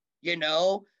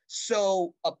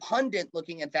 So a pundit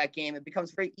looking at that game, it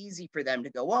becomes very easy for them to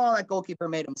go, well, that goalkeeper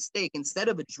made a mistake, instead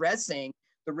of addressing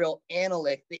the real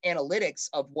analytics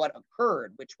of what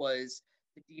occurred, which was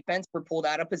the defense were pulled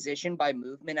out of position by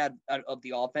movement out of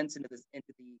the offense into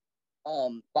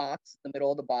the box, the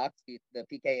middle of the box, the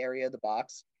PK area of the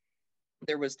box.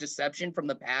 There was deception from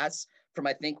the pass from,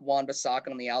 I think, Wan-Bissaka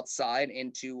on the outside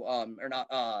into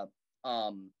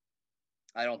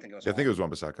I don't think it was. I think it was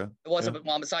Wan-Bissaka. It wasn't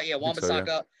Wan-Bissaka. Yeah,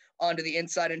 Wan-Bissaka onto the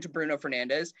inside into Bruno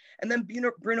Fernandes. And then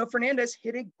Bruno Fernandes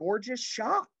hit a gorgeous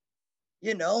shot,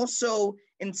 So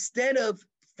instead of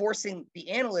forcing the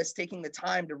analyst taking the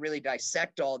time to really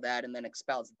dissect all that and then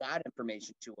espouse that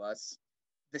information to us,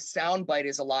 the soundbite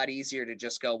is a lot easier to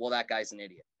just go, well, that guy's an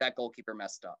idiot. That goalkeeper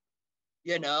messed up,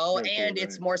 you know, and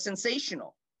it's more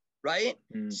sensational, right?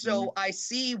 Mm-hmm. So I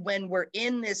see when we're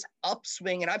in this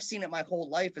upswing, and I've seen it my whole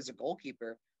life as a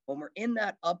goalkeeper, when we're in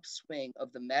that upswing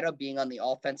of the meta being on the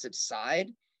offensive side,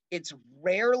 it's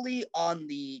rarely on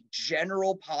the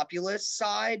general populace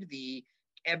side, the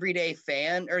everyday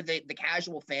fan, or the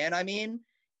casual fan, I mean,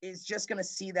 is just going to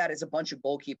see that as a bunch of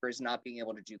goalkeepers not being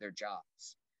able to do their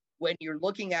jobs. When you're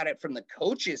looking at it from the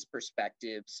coaches'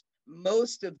 perspectives,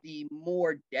 most of the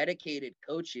more dedicated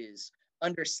coaches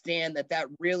understand that that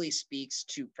really speaks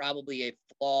to probably a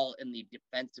flaw in the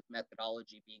defensive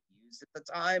methodology being used at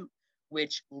the time,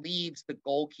 which leaves the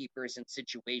goalkeepers in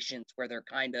situations where they're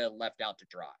kind of left out to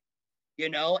dry, you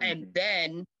know, and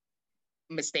then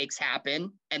mistakes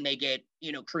happen and they get,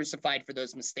 you know, crucified for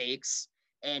those mistakes.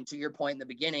 And to your point in the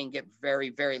beginning, get very,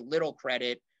 very little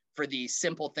credit for the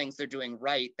simple things they're doing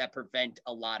right that prevent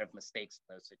a lot of mistakes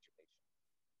in those situations.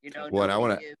 You know,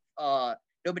 well,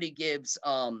 nobody gives,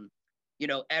 you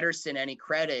know, Ederson any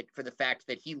credit for the fact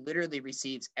that he literally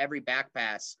receives every back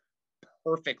pass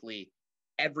perfectly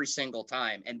every single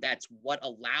time. And that's what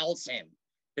allows him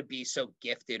to be so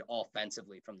gifted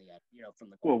offensively from the end, you know, from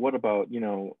the goal. Well, what about, you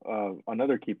know,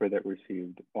 another keeper that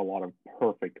received a lot of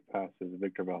perfect passes,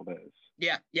 Victor Valdez?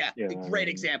 Yeah. Great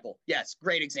example. Yes,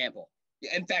 great example.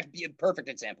 In fact, be a perfect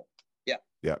example. Yeah.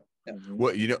 Mm-hmm.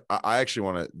 Well, you know, I actually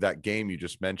want to, that game you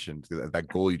just mentioned, that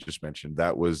goal you just mentioned,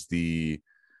 that was the,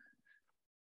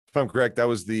 if I'm correct, that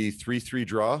was the 3-3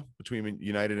 draw between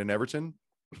United and Everton,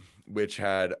 which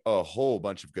had a whole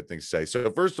bunch of good things to say.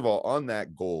 So first of all, on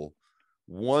that goal,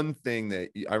 one thing that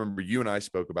I remember you and I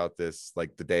spoke about this,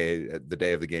 like the day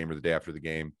of the game or the day after the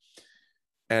game.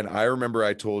 And I remember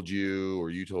I told you,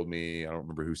 or you told me, I don't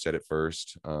remember who said it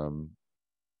first. Depends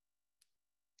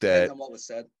on what was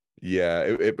said. Yeah,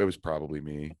 it was probably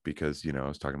me because, you know, I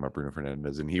was talking about Bruno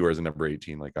Fernandes and he wears a number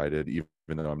 18 like I did, even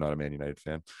though I'm not a Man United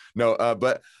fan. No,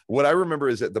 but what I remember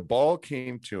is that the ball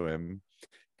came to him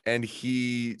and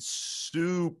he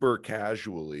super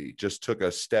casually just took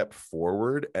a step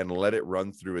forward and let it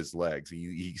run through his legs.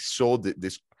 He sold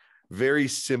this very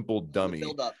simple dummy.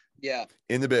 Build up. Yeah.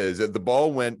 In the biz. The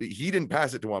ball went, he didn't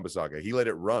pass it to Wan-Bissaka. He let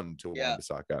it run to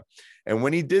Wan-Bissaka. And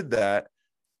when he did that,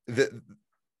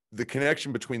 the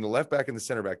connection between the left back and the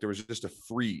center back, there was just a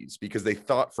freeze because they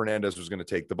thought Fernandes was going to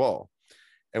take the ball.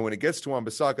 And when it gets to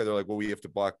Wan-Bissaka, they're like, well, we have to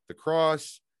block the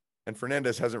cross. And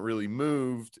Fernandes hasn't really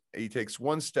moved. He takes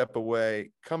one step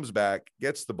away, comes back,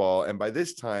 gets the ball. And by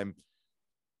this time,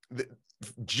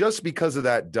 just because of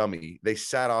that dummy, they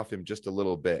sat off him just a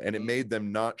little bit, and it made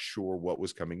them not sure what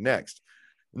was coming next.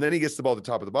 And then he gets the ball at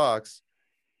the top of the box,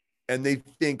 and they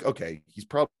think, okay, he's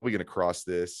probably going to cross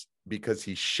this because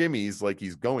he shimmies like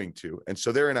he's going to. And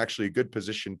so they're in actually a good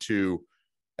position to,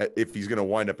 if he's going to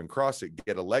wind up and cross it,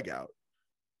 get a leg out.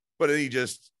 But then he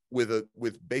just,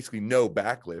 with basically no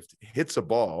backlift, hits a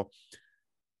ball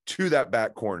to that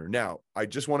back corner. Now, I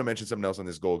just want to mention something else on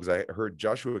this goal because I heard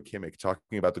Joshua Kimmich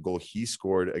talking about the goal he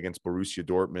scored against Borussia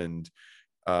Dortmund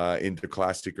in the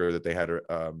Klassiker that they had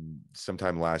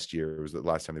sometime last year. It was the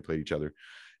last time they played each other.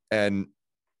 And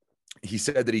he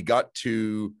said that he got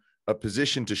to a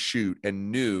position to shoot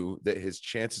and knew that his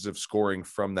chances of scoring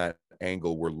from that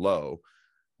angle were low,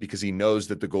 because he knows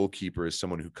that the goalkeeper is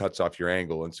someone who cuts off your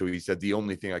angle. And so he said, the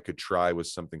only thing I could try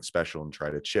was something special and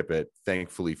try to chip it.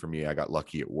 Thankfully for me, I got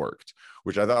lucky. It worked,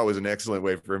 which I thought was an excellent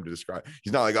way for him to describe.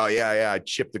 He's not like, oh yeah, I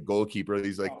chipped the goalkeeper.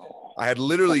 He's like, I had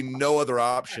literally no other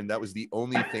option. That was the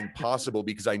only thing possible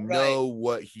because I know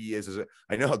what he is.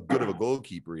 I know how good of a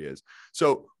goalkeeper he is.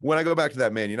 So when I go back to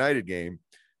that Man United game,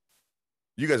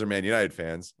 you guys are Man United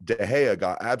fans. De Gea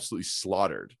got absolutely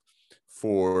slaughtered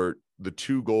for the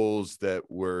two goals that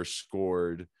were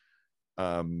scored.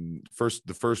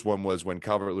 The first one was when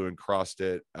Calvert-Lewin crossed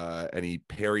it and he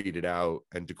parried it out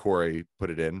and Decore put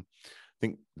it in. I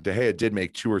think De Gea did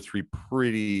make 2 or 3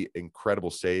 pretty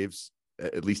incredible saves,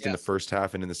 at least in the first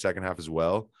half and in the second half as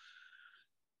well.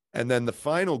 And then the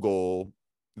final goal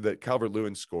that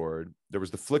Calvert-Lewin scored, there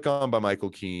was the flick on by Michael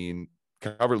Keane.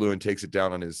 Calvert-Lewin takes it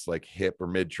down on his like hip or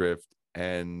midriff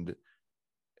and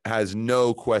has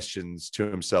no questions to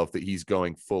himself that he's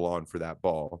going full on for that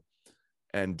ball.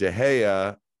 And De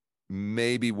Gea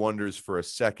maybe wonders for a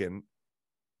second.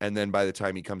 And then by the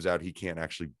time he comes out, he can't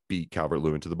actually beat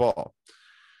Calvert-Lewin to the ball.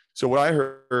 So what I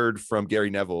heard from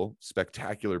Gary Neville,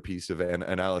 spectacular piece of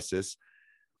analysis,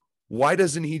 why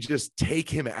doesn't he just take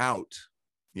him out?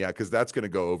 Yeah, because that's going to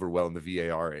go over well in the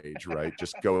VAR age, right?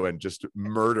 Just go and just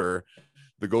murder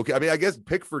the goalkeeper. I mean, I guess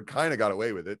Pickford kind of got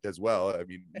away with it as well. I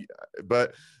mean,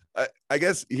 but I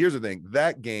guess here's the thing.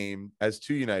 That game, as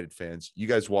two United fans, you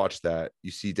guys watch that. You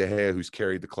see De Gea, who's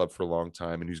carried the club for a long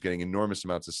time and who's getting enormous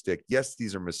amounts of stick. Yes,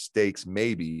 these are mistakes,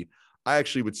 maybe. I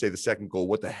actually would say the second goal,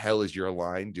 what the hell is your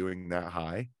line doing that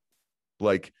high?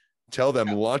 Like, tell them,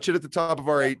 launch it at the top of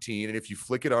our 18, and if you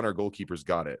flick it on, our goalkeeper's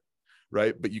got it,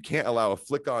 right? But you can't allow a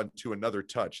flick on to another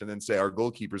touch and then say our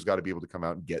goalkeeper's got to be able to come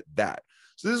out and get that.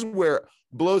 So this is where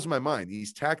blows my mind.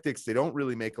 These tactics, they don't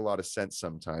really make a lot of sense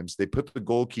sometimes. They put the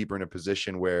goalkeeper in a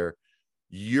position where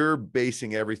you're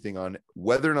basing everything on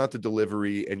whether or not the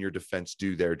delivery and your defense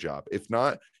do their job. If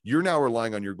not, you're now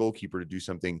relying on your goalkeeper to do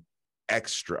something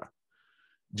extra.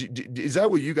 Is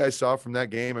that what you guys saw from that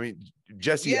game? I mean,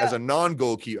 Jesse, as a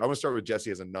non-goalkeeper, I want to start with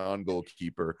Jesse as a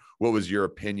non-goalkeeper. What was your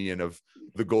opinion of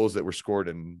the goals that were scored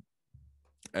and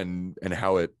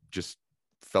how it just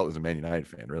felt as a Man United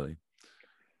fan, really?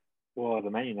 Well, as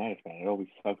a Man United fan, it always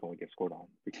sucks when we get scored on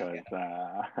because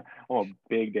I'm a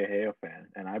big De Gea fan,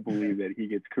 and I believe that he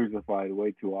gets crucified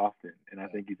way too often. And I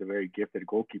think he's a very gifted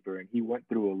goalkeeper, and he went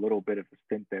through a little bit of a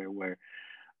stint there where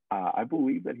I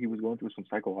believe that he was going through some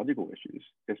psychological issues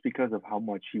just because of how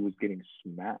much he was getting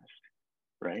smashed,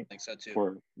 right? I think so too.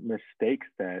 For mistakes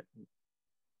that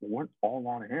weren't all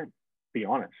on him, be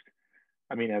honest.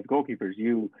 I mean, as goalkeepers,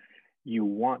 you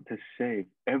want to save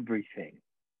everything,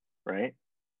 right?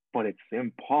 But it's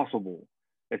impossible,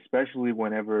 especially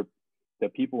whenever the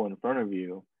people in front of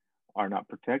you are not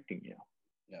protecting you,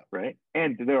 right?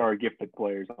 And there are gifted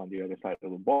players on the other side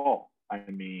of the ball. I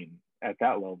mean, at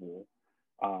that level,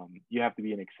 you have to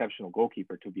be an exceptional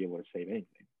goalkeeper to be able to save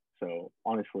anything. So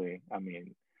honestly, I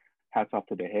mean, hats off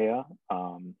to De Gea.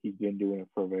 He's been doing it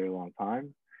for a very long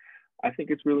time. I think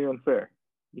it's really unfair,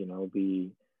 you know,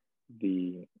 the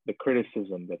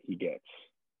criticism that he gets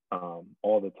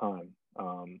all the time.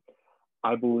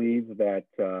 I believe that,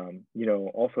 you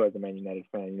know, also as a Man United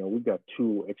fan, you know, we've got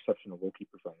two exceptional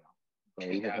goalkeepers right now.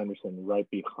 Right? Yeah. Henderson right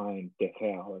behind De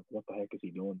Gea. Like, what the heck is he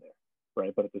doing there?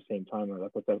 Right, but at the same time,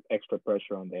 that puts that extra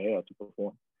pressure on De Gea to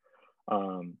perform.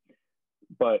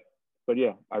 But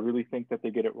yeah, I really think that they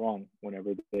get it wrong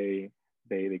whenever they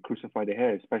crucify De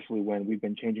Gea, especially when we've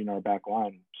been changing our back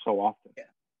line so often.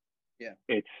 Yeah.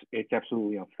 It's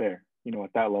absolutely unfair. You know,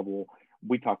 at that level,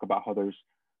 we talk about how there's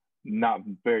not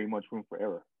very much room for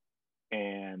error,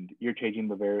 and you're changing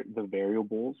the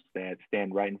variables that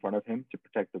stand right in front of him to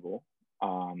protect the goal.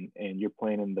 And you're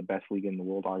playing in the best league in the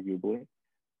world, arguably,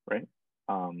 right?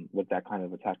 With that kind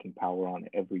of attacking power on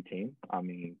every team. I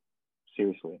mean,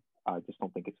 seriously, I just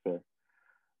don't think it's fair.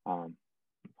 I'll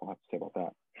have to say about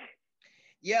that.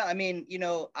 Yeah, I mean, you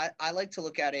know, I like to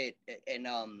look at it, and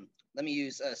let me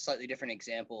use a slightly different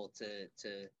example to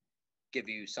give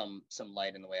you some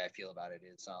light in the way I feel about it.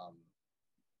 Is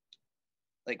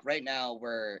like right now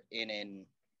we're in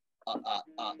a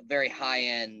very high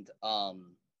end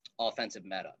offensive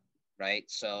meta, right?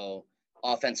 So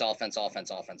offense,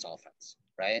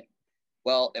 right?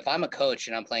 Well, if I'm a coach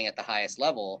and I'm playing at the highest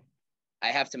level, I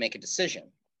have to make a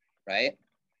decision, right?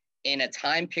 In a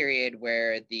time period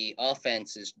where the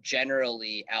offense is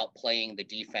generally outplaying the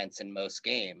defense in most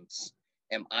games,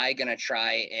 am I going to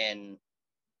try and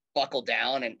buckle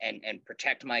down and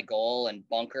protect my goal and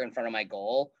bunker in front of my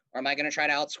goal? Or am I going to try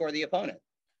to outscore the opponent?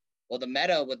 Well, the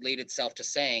meta would lead itself to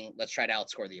saying, let's try to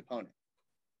outscore the opponent,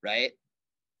 right?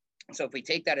 So if we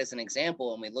take that as an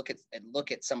example and we look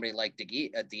at somebody like De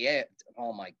Gea,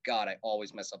 oh my God, I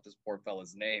always mess up this poor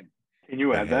fella's name. Can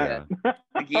you add that?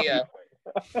 De Gea.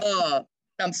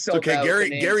 I'm so okay. bad with the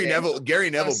names, Gary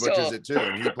Neville butchers it too,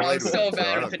 and he played. I'm so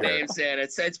bad with the names, man.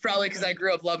 It's probably because I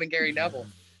grew up loving Gary Neville.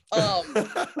 But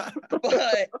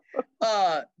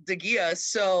De Gea.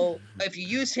 So if you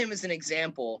use him as an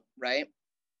example, right?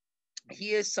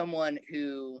 He is someone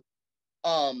who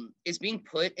is being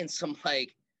put in some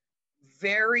like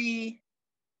very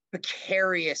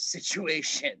precarious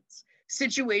situations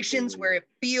where it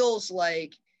feels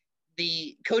like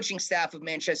the coaching staff of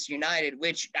Manchester United,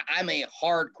 which I'm a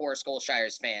hardcore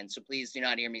Solskjaer's fan, so please do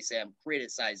not hear me say I'm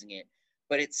criticizing it,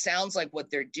 but it sounds like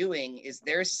what they're doing is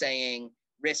they're saying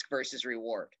risk versus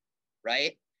reward,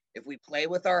 right? If we play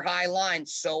with our high line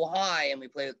so high and we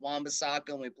play with Wan-Bissaka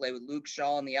and we play with Luke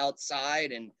Shaw on the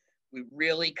outside and we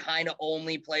really kind of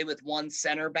only play with one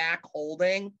center back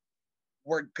holding,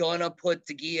 we're going to put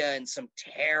De Gea in some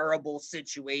terrible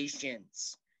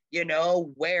situations, you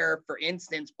know, where, for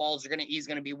instance, he's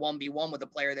going to be 1v1 with a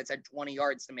player that's had 20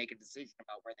 yards to make a decision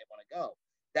about where they want to go.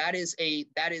 That is a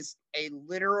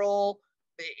literal,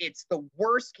 it's the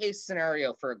worst case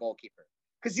scenario for a goalkeeper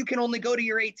because you can only go to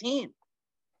your 18,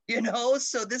 you know?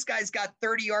 So this guy's got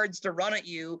 30 yards to run at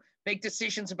you, make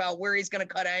decisions about where he's going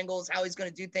to cut angles, how he's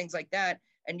going to do things like that.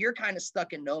 and you're kind of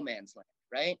stuck in no man's land,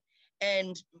 right?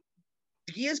 And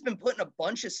he has been put in a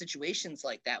bunch of situations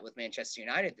like that with Manchester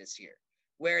United this year,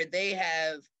 where they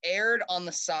have erred on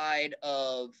the side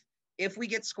of, if we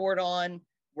get scored on,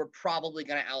 we're probably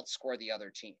going to outscore the other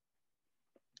team.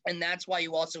 And that's why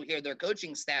you also hear their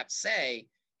coaching staff say,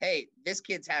 hey, this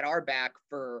kid's had our back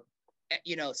for,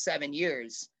 7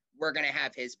 years. We're going to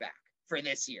have his back for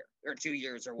this year or 2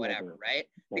 years or whatever, right?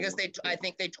 Because I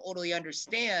think they totally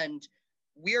understand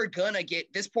we're going to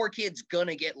get, this poor kid's going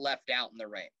to get left out in the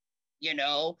rain,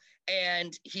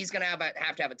 and he's going to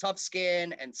have to have a tough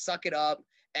skin and suck it up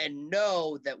and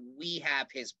know that we have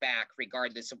his back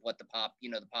regardless of what the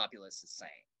populace is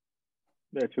saying.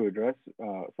 Yeah, to address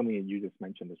something that you just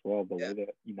mentioned as well, the way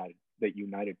that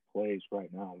United plays right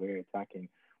now, very attacking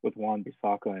with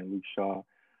Wan-Bissaka and Luke Shaw.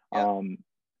 Yeah.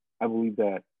 I believe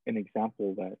that an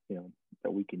example that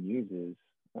that we can use is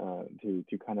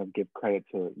to kind of give credit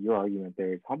to your argument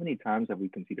there is, how many times have we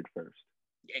conceded first?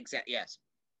 Exactly. Yes.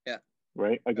 Yeah.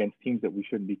 Right, against teams that we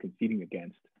shouldn't be conceding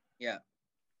against. Yeah.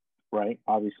 Right,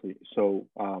 obviously. So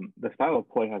the style of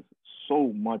play has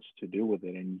so much to do with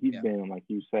it, and he's been, like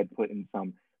you said, put in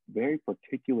some very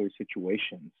particular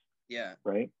situations. Yeah.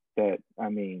 Right. That, I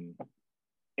mean,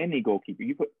 any goalkeeper,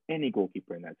 you put any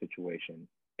goalkeeper in that situation,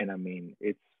 and I mean,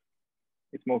 it's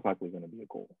most likely going to be a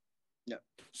goal. Yeah.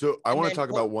 So I want to talk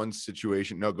about one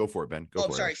situation. No, go for it, Ben. Go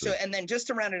for it. Sorry. So, and then just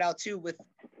to round it out too,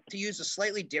 to use a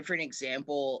slightly different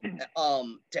example,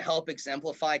 to help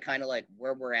exemplify kind of like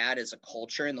where we're at as a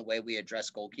culture and the way we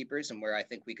address goalkeepers and where I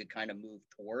think we could kind of move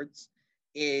towards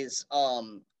is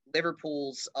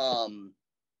Liverpool's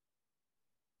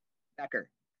Becker.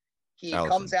 He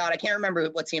comes out, I can't remember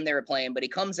what team they were playing, but he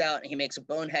comes out and he makes a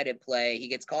boneheaded play. He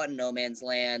gets caught in no man's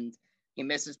land. He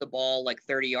misses the ball like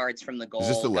 30 yards from the goal. Is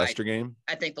this the Leicester game?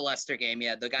 I think the Leicester game,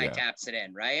 yeah. The guy taps it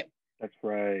in, right? That's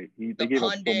right. The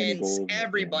pundits,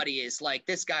 everybody is like,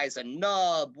 this guy's a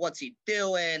nub. What's he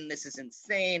doing? This is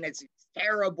insane. It's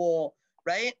terrible,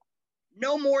 right?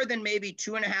 No more than maybe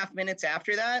 2.5 minutes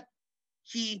after that,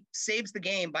 he saves the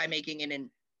game by making an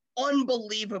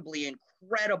unbelievably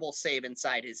incredible save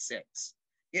inside his 6.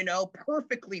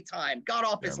 Perfectly timed, got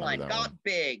off his line, got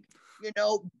big,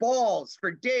 balls for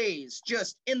days,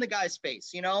 just in the guy's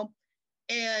face,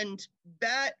 and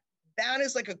that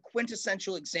is like a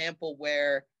quintessential example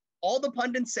where all the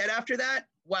pundits said after that,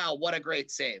 wow, what a great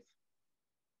save.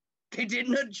 They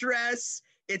didn't address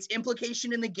its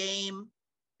implication in the game.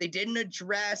 They didn't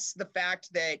address the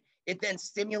fact that it then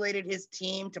stimulated his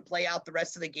team to play out the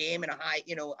rest of the game in a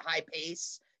high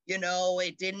pace. They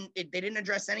didn't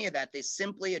address any of that. They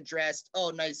simply addressed, oh,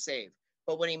 nice save.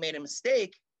 But when he made a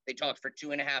mistake, they talked for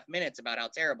 2.5 minutes about how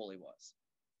terrible he was.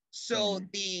 So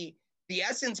the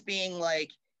essence being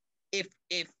like, if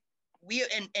we,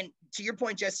 and to your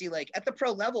point, Jesse, like at the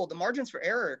pro level, the margins for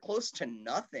error are close to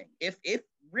nothing. If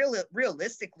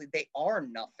realistically, they are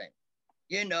nothing,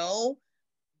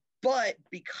 but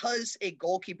because a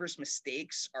goalkeeper's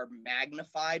mistakes are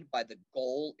magnified by the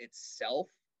goal itself,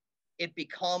 it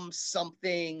becomes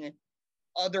something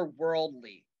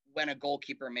otherworldly when a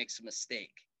goalkeeper makes a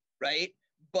mistake, right?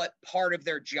 But part of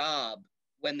their job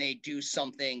when they do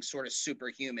something sort of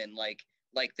superhuman, like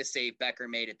the save Becker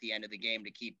made at the end of the game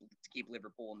to keep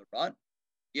Liverpool in the run,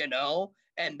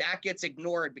 and that gets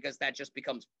ignored because that just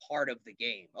becomes part of the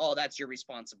game. Oh, that's your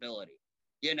responsibility,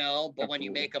 but Absolutely. When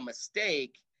you make a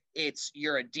mistake,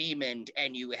 you're a demon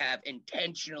and you have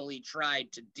intentionally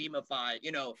tried to demify,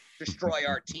 destroy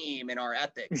our team and our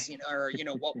ethics, or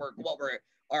what we're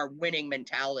our winning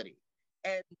mentality.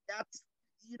 And that's,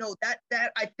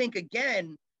 that I think,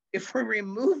 again, if we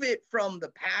remove it from the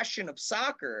passion of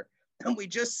soccer and we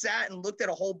just sat and looked at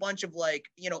a whole bunch of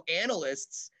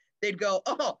analysts, they'd go,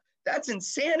 oh, that's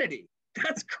insanity.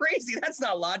 That's crazy. That's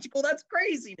not logical. That's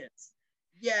craziness.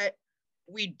 Yet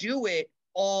we do it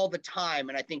all the time.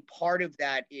 And I think part of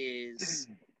that is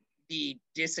the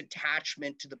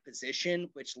disattachment to the position,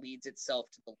 which leads itself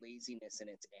to the laziness in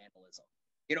its analysis,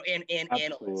 and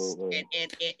analysts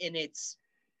and it's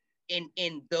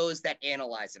in those that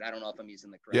analyze it. I don't know if I'm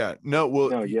using the correct. Yeah, no. Well,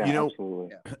 no, yeah,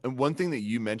 absolutely. And one thing that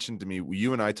you mentioned to me,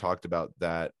 you and I talked about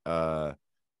that,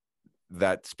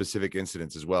 that specific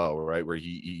incident as well, right? Where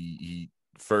he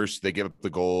first, they give up the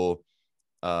goal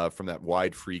from that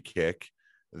wide free kick.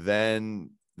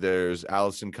 Then there's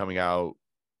Alisson coming out,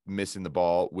 missing the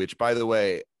ball, which, by the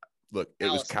way, look, it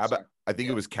was Kabak. I think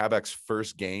it was Kabak's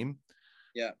first game.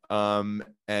 Yeah.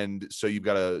 And so you've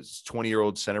got a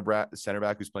 20-year-old center back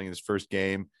who's playing his first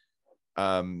game.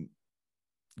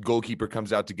 Goalkeeper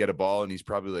comes out to get a ball, and he's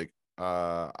probably like,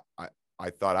 I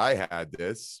thought I had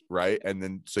this, right? And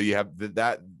then so you have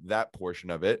that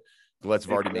portion of it. Let's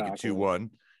Vardy make it 2-1.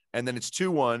 And then it's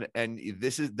 2-1. And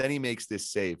then he makes this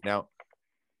save. Now,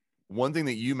 one thing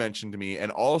that you mentioned to me,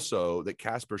 and also that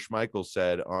Kasper Schmeichel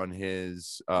said on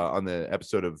his on the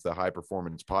episode of the High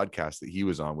Performance podcast that he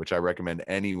was on, which I recommend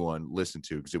anyone listen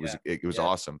to because it was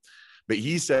awesome. But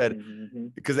he said,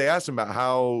 because they asked him about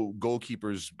how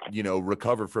goalkeepers,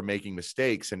 recover from making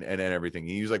mistakes and everything.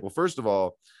 And he was like, well, first of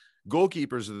all,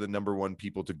 goalkeepers are the number one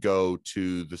people to go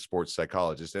to the sports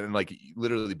psychologist. And like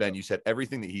literally, Ben, you said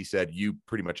everything that he said, you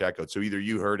pretty much echoed. So either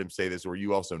you heard him say this or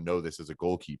you also know this as a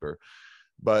goalkeeper.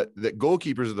 But that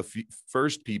goalkeepers are the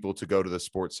first people to go to the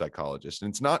sports psychologist.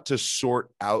 And it's not to sort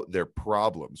out their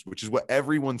problems, which is what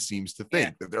everyone seems to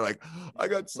think. That they're like, I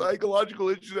got psychological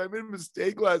issues. I made a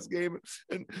mistake last game.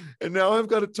 And now I've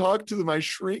got to talk to my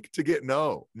shrink to get,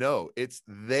 no, it's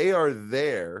they are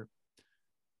there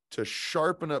to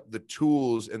sharpen up the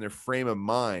tools in their frame of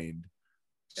mind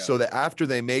so that after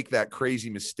they make that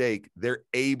crazy mistake, they're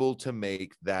able to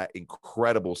make that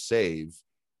incredible save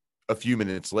a few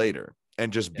minutes later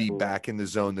and just be back in the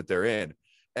zone that they're in.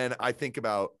 And I think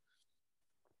about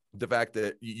the fact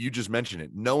that you just mentioned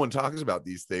it. No one talks about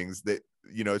these things that,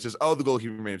 it's just, the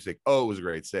goalkeeper made a mistake. Oh, it was a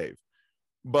great save.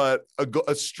 But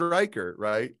a striker,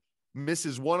 right,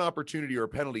 misses one opportunity or a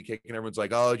penalty kick, and everyone's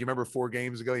like, oh, do you remember 4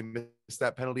 games ago he missed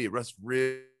that penalty? It must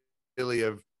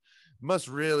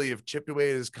really have chipped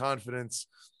away at his confidence.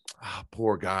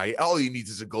 Poor guy. All he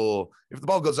needs is a goal. If the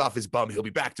ball goes off his bum, he'll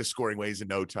be back to scoring ways in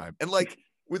no time. And like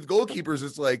with goalkeepers,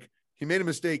 it's like he made a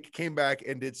mistake, came back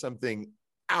and did something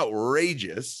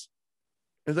outrageous.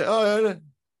 It's like, oh,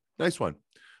 nice one.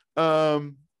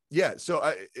 So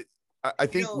I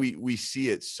think we see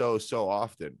it so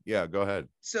often. Yeah, go ahead.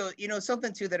 So,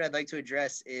 something too that I'd like to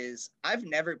address is I've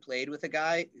never played with a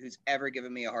guy who's ever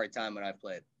given me a hard time when I've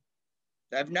played.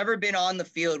 I've never been on the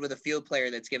field with a field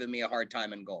player that's given me a hard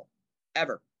time in goal.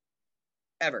 Ever.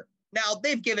 Now,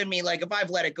 they've given me, like, if I've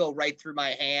let it go right through my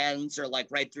hands or, like,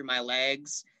 right through my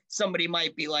legs, somebody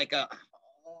might be like,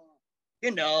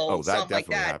 something like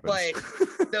that. Happens.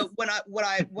 But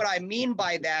what I mean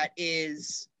by that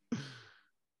is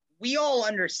we all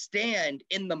understand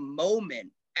in the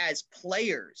moment as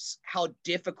players how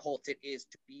difficult it is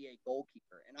to be a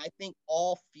goalkeeper. And I think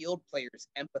all field players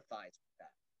empathize with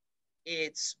that.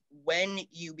 It's when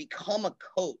you become a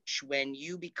coach, when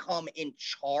you become in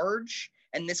charge,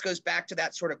 and this goes back to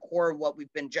that sort of core of what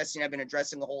Jesse and I've been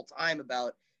addressing the whole time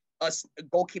about us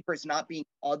goalkeepers not being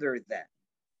other than,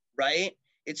 right?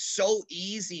 It's so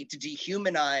easy to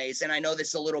dehumanize, and I know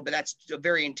this a little bit, that's a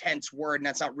very intense word, and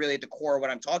that's not really at the core of what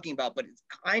I'm talking about, but it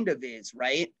kind of is,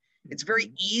 right? It's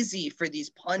very easy for these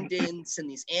pundits and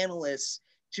these analysts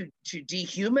to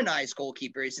dehumanize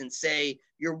goalkeepers and say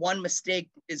your one mistake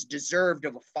is deserved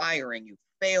of a firing, you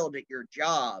failed at your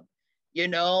job,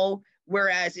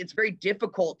 whereas it's very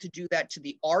difficult to do that to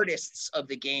the artists of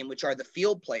the game, which are the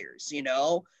field players,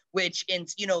 which,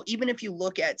 even if you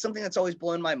look at something that's always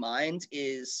blown my mind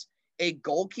is a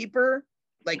goalkeeper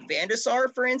like Van der Sar,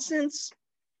 for instance,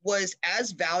 was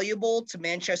as valuable to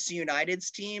Manchester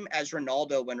United's team as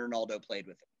Ronaldo when Ronaldo played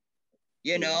with him.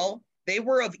 They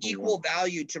were of equal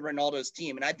value to Ronaldo's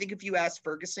team. And I think if you ask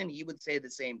Ferguson, he would say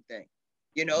the same thing.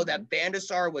 That Van der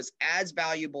Sar was as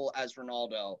valuable as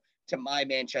Ronaldo to my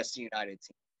Manchester United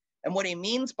team. And what he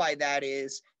means by that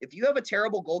is if you have a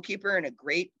terrible goalkeeper and a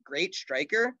great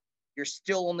striker, you're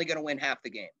still only going to win half the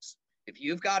games. If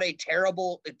you've got a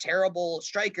terrible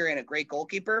striker and a great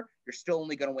goalkeeper, you're still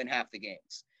only going to win half the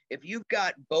games. If you've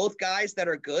got both guys that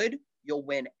are good, you'll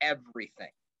win everything.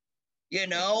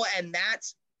 And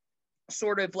that's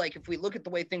sort of like, if we look at the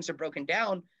way things are broken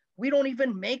down, we don't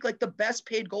even make like the best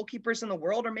paid goalkeepers in the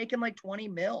world are making like 20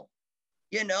 mil,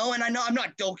 and I know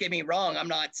don't get me wrong, I'm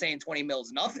not saying 20 mil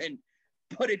is nothing,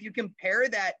 but if you compare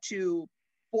that to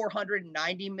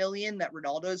 490 million that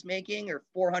Ronaldo's making, or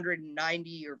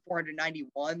 490 or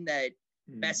 491 that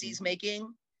Messi's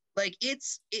making, like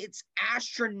it's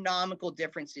astronomical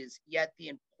differences, yet the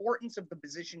importance of the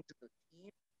position to the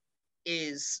team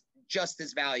is just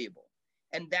as valuable.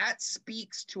 And that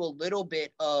speaks to a little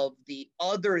bit of the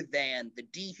other than the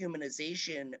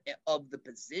dehumanization of the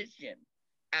position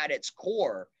at its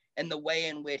core, and the way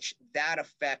in which that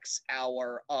affects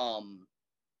our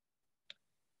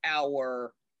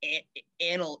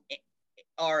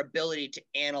ability to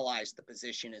analyze the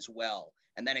position as well,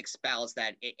 and then espouse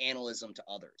that analysm to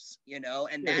others, and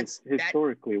that's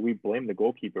historically we blame the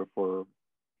goalkeeper for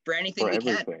anything we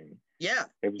everything. Can. Yeah,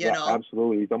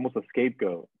 absolutely, he's almost a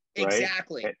scapegoat. Right?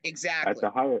 Exactly. At the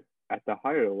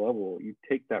higher level, you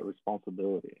take that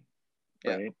responsibility,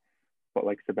 right? Yeah. But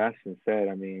like Sebastian said,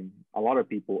 I mean, a lot of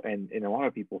people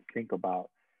think about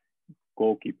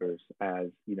goalkeepers as,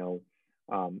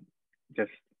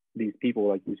 just these people,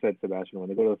 like you said, Sebastian, when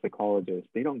they go to a psychologist,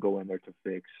 they don't go in there to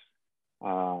fix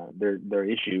their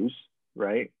issues,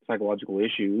 right? Psychological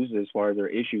issues, as far as their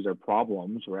issues or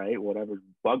problems, right? Whatever's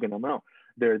bugging them out.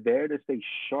 They're there to stay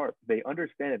sharp. They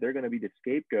understand that they're going to be the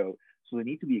scapegoat. So they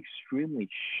need to be extremely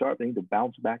sharp. They need to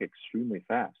bounce back extremely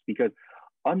fast, because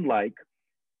unlike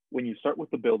when you start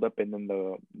with the build-up and then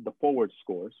the forward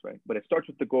scores, right? But it starts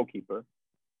with the goalkeeper,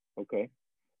 okay?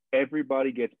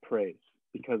 Everybody gets praise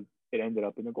because it ended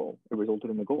up in a goal. It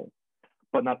resulted in a goal.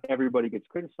 But not everybody gets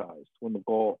criticized when the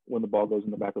ball goes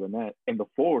in the back of the net and the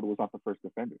forward was not the first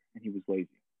defender and he was lazy.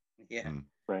 Yeah.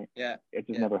 Right? Yeah. It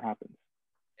just never happens.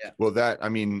 Yeah. Well,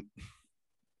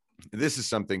 this is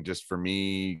something just for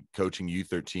me coaching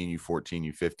U13,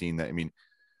 U14, U15 that,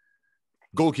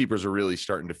 goalkeepers are really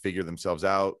starting to figure themselves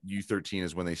out. U13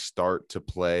 is when they start to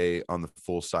play on the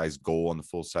full size goal on the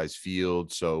full size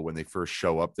field. So when they first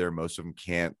show up there, most of them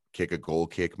can't kick a goal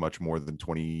kick much more than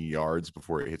 20 yards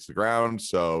before it hits the ground.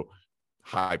 So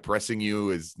high pressing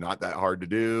you is not that hard to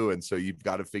do. And so you've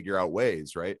got to figure out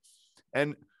ways, right?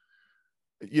 And,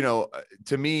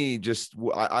 to me,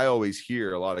 I always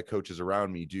hear a lot of coaches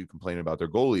around me do complain about their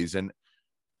goalies. And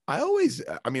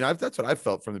that's what I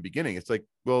felt from the beginning. It's like,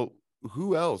 well,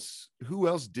 who else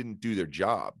didn't do their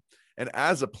job? And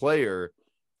as a player,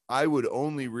 I would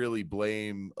only really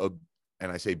blame,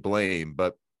 and I say blame,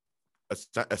 but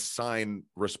assign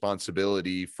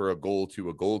responsibility for a goal to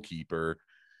a goalkeeper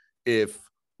if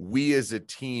we as a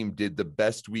team did the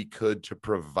best we could to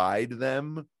provide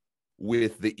them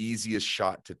with the easiest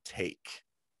shot to take.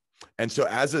 And so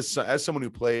as someone who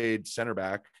played center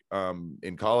back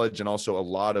in college, and also a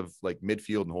lot of like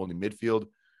midfield and holding midfield,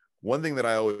 one thing that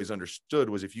I always understood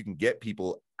was if you can get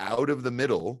people out of the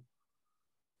middle,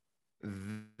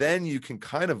 then you can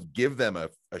kind of give them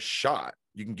a shot.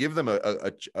 You can give them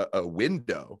a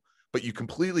window, but you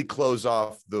completely close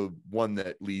off the one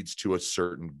that leads to a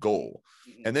certain goal.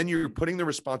 And then you're putting the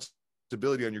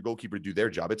responsibility on your goalkeeper to do their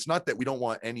job. It's not that we don't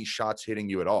want any shots hitting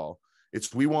you at all.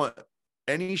 It's we want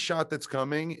any shot that's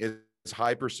coming is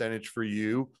high percentage for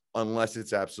you, unless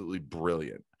it's absolutely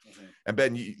brilliant. And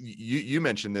Ben, you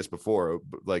mentioned this before,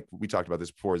 like we talked about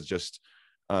this before, is just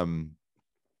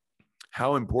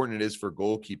how important it is for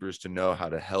goalkeepers to know how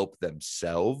to help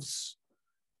themselves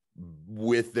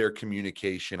with their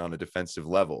communication on a defensive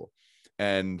level.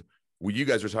 And you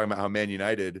guys were talking about how Man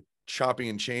United chopping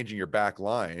and changing your back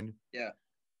line. Yeah.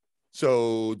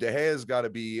 So De Gea's got to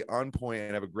be on point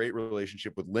and have a great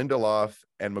relationship with Lindelof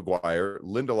and Maguire,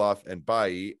 Lindelof and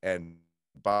Bailly, and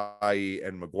Bailly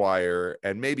and Maguire,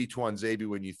 and maybe Tuanzebe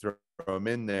when you throw him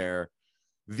in there.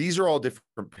 These are all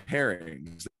different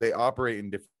pairings. They operate in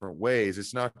different ways.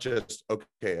 It's not just,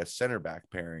 okay, a center back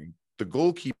pairing. The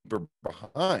goalkeeper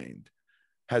behind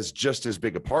has just as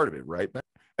big a part of it, right?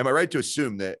 Am I right to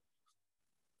assume that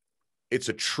it's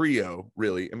a trio,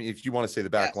 really? If you want to say the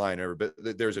back line, but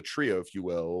there's a trio, if you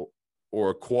will, or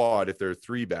a quad if there are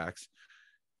three backs,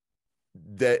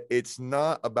 that it's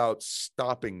not about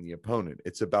stopping the opponent.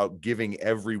 It's about giving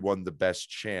everyone the best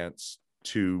chance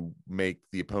to make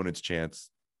the opponent's chance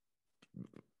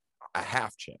a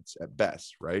half chance at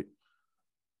best, right?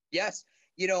 Yes.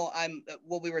 I'm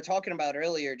what we were talking about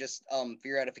earlier, just for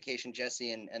your edification,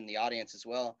 Jesse, and the audience as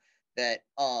well, that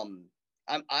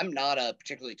I'm not a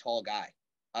particularly tall guy.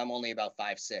 I'm only about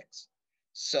 5'6".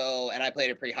 So, and I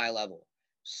played at a pretty high level.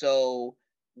 So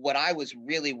what I was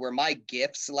really, where my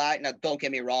gifts lie, now don't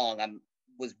get me wrong,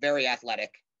 was very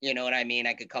athletic. You know what I mean?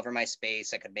 I could cover my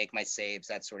space, I could make my saves,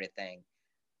 that sort of thing.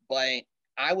 But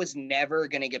I was never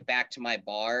going to get back to my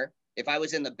bar. If I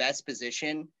was in the best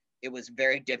position, it was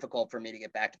very difficult for me to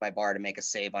get back to my bar to make a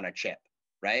save on a chip,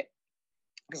 right?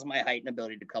 Because of my height and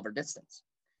ability to cover distance.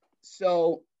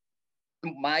 So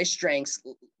my strengths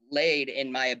laid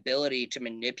in my ability to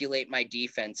manipulate my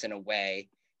defense in a way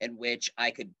in which I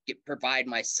could provide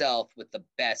myself with the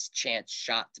best chance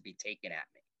shot to be taken at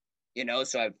me.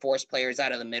 So I would force players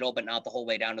out of the middle, but not the whole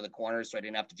way down to the corner, so I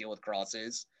didn't have to deal with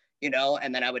crosses,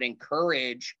 and then I would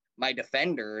encourage my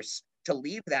defenders to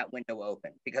leave that window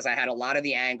open because I had a lot of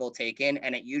the angle taken,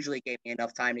 and it usually gave me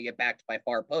enough time to get back to my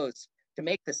far post to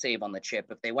make the save on the chip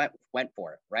if they went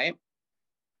for it, right?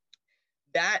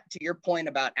 That, to your point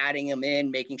about adding them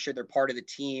in, making sure they're part of the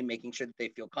team, making sure that they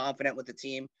feel confident with the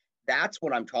team, that's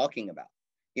what I'm talking about.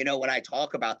 When I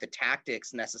talk about the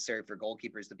tactics necessary for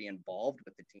goalkeepers to be involved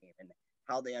with the team and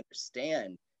how they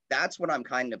understand, that's what I'm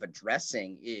kind of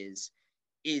addressing is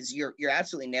you're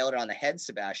absolutely nailed it on the head,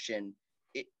 Sebastian.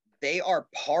 They are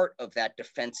part of that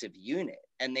defensive unit,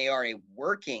 and they are a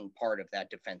working part of that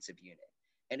defensive unit.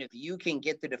 And if you can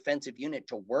get the defensive unit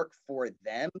to work for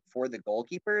them, for the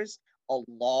goalkeepers,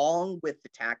 along with the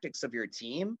tactics of your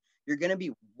team, you're going to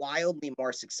be wildly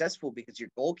more successful because your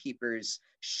goalkeeper's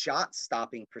shot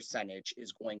stopping percentage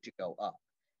is going to go up.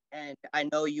 And I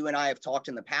know you and I have talked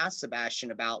in the past,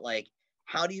 Sebastian, about like,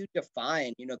 how do you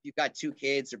define, if you've got two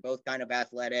kids, they're both kind of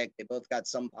athletic, they both got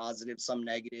some positives, some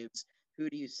negatives, who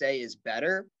do you say is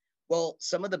better? Well,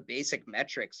 some of the basic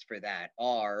metrics for that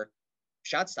are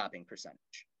shot stopping percentage,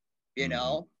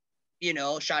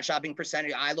 shot stopping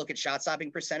percentage. I look at shot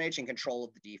stopping percentage and control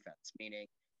of the defense, meaning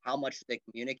how much do they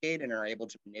communicate and are able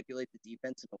to manipulate the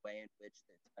defense in a way in which it's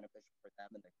beneficial for them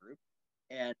and the group,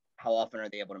 and how often are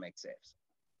they able to make saves,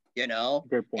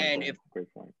 Great point, and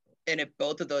great point. And if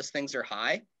both of those things are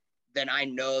high, then I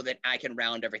know that I can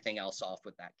round everything else off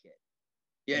with that kid,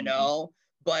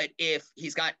 But if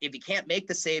he can't make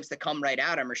the saves that come right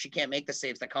at him, or she can't make the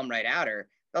saves that come right at her, it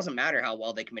doesn't matter how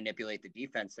well they can manipulate the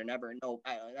defense. They're never, not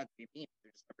to be mean,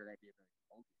 they're just never going to be a very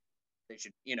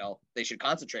good goalkeeper. They should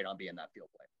concentrate on being that field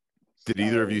player. Did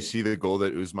either of you see the goal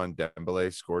that Ousmane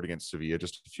Dembele scored against Sevilla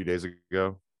just a few days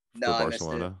ago for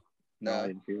Barcelona? No, I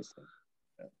didn't see it.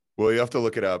 Well, you have to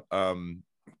look it up.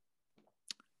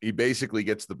 He basically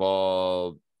gets the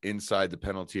ball inside the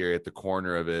penalty area at the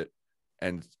corner of it.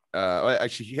 And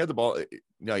actually, he had the ball.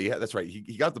 No, that's right.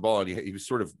 He got the ball and he was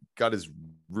sort of got his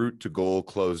route to goal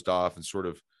closed off and sort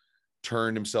of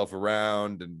turned himself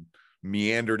around and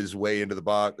meandered his way into the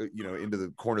box, into the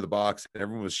corner of the box. And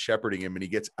everyone was shepherding him. And he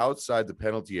gets outside the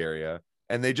penalty area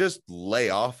and they just lay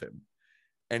off him.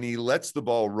 And he lets the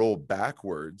ball roll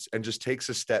backwards and just takes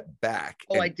a step back.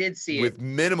 Oh, I did see it. With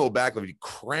minimal backlift, he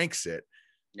cranks it.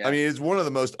 Yeah. I mean, it's one of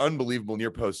the most unbelievable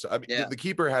near posts. I mean, the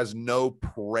keeper has no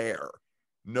prayer.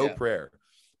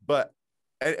 But,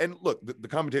 and look, the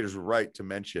commentators were right to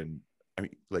mention, I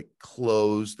mean, like,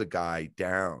 close the guy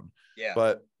down. Yeah.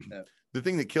 But the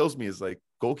thing that kills me is, like,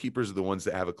 goalkeepers are the ones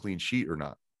that have a clean sheet or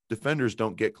not. Defenders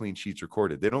don't get clean sheets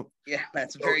recorded. They don't. Yeah,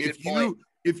 that's a very good point.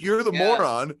 If you're the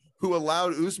moron who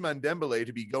allowed Ousmane Dembele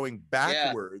to be going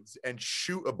backwards and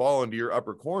shoot a ball into your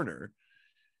upper corner,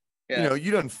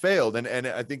 you done failed. And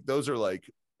I think those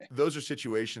are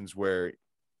situations where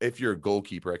if you're a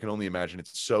goalkeeper, I can only imagine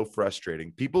it's so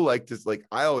frustrating. People like this, like,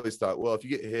 I always thought, well, if you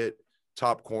get hit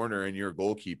top corner and you're a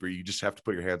goalkeeper, you just have to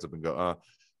put your hands up and go,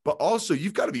 but also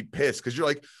you've got to be pissed because you're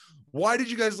like, why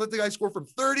did you guys let the guy score from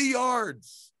 30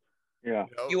 yards? Yeah.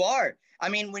 You are. I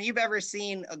mean, when you've ever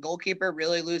seen a goalkeeper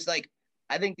really lose, like,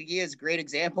 I think De Gea is a great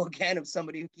example, again, of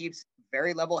somebody who keeps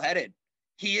very level-headed.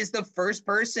 He is the first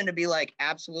person to be like,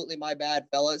 absolutely my bad,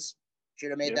 fellas.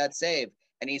 Should have made that save.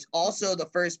 And he's also the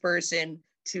first person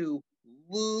to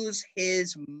lose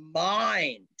his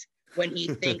mind when he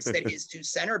thinks that his two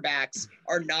center backs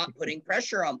are not putting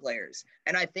pressure on players.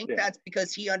 And I think that's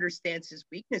because he understands his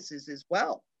weaknesses as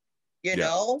well.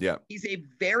 He's a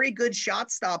very good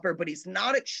shot stopper, but he's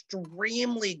not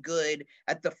extremely good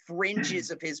at the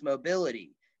fringes of his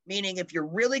mobility. Meaning, if you're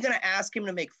really going to ask him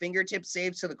to make fingertip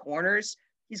saves to the corners,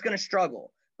 he's going to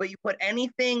struggle. But you put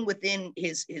anything within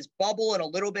his bubble and a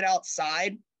little bit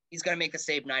outside, he's going to make the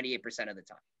save 98% of the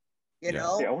time.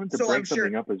 I wanted to bring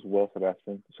something up as well,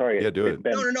 Sebastian. Sorry. Yeah, do it.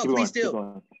 No, please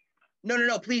do.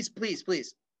 No, please.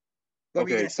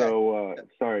 Okay, so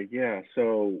sorry. Yeah,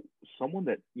 so someone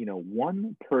that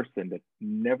one person that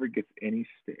never gets any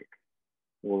stick,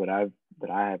 well, that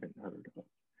I haven't heard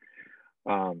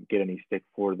of, get any stick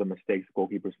for the mistakes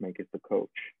goalkeepers make is the coach.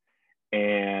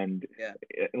 And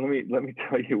let me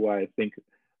tell you why I think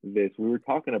this. We were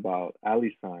talking about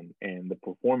Alisson and the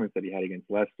performance that he had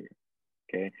against Leicester.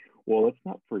 Okay, well, let's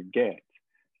not forget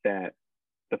that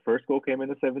the first goal came in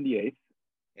the 78th.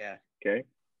 Yeah. Okay.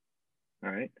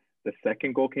 All right. The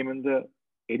second goal came in the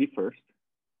 81st.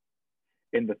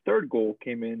 And the third goal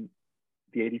came in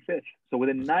the 85th. So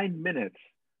within 9 minutes,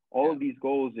 all of these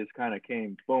goals just kind of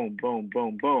came boom, boom,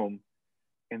 boom, boom.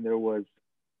 And there was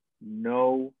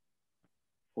no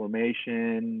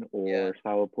formation or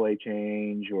style of play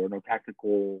change or no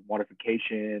tactical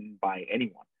modification by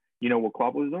anyone. You know what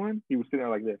Klopp was doing? He was sitting there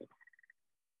like this.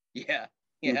 Yeah.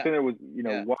 He was sitting there with,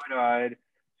 wide-eyed,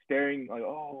 staring like,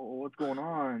 oh, what's going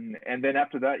on? And then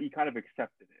after that, he kind of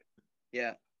accepted it.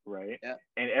 Yeah. Right? Yeah.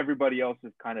 And everybody else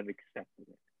has kind of accepted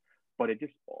it. But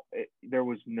there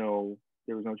was no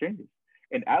changes.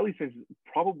 And Alisson's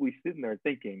probably sitting there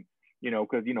thinking,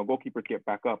 because, goalkeepers get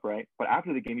back up, right? But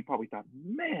after the game, he probably thought,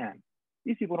 man,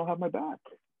 these people don't have my back.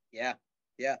 Yeah.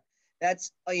 Yeah.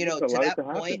 That's,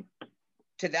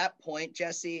 to that point,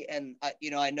 Jesse, and,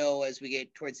 I know as we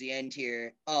get towards the end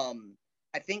here,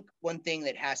 I think one thing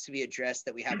that has to be addressed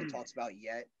that we haven't talked about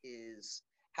yet is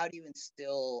how do you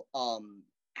instill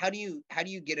how do you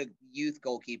get a youth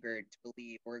goalkeeper to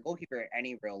believe, or a goalkeeper at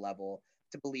any real level,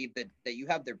 to believe that you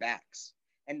have their backs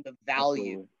and the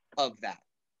value of that?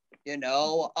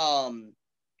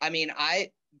 I mean,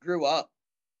 I grew up,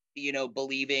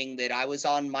 believing that I was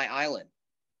on my island.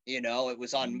 It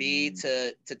was on me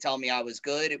to tell me I was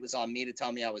good. It was on me to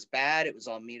tell me I was bad. It was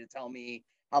on me to tell me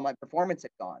how my performance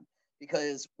had gone.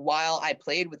 Because while I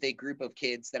played with a group of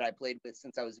kids that I played with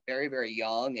since I was very, very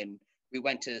young, and we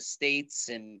went to states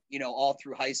and, all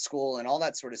through high school and all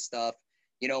that sort of stuff,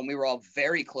 and we were all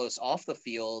very close off the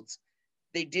field,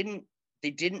 they didn't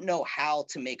know how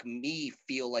to make me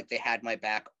feel like they had my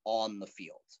back on the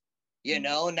field.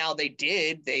 Now they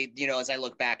did. As I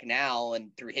look back now and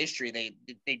through history, they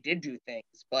did do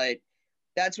things, but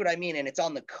that's what I mean. And it's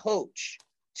on the coach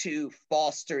to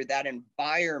foster that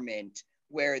environment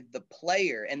where the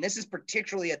player, and this is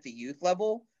particularly at the youth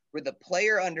level, where the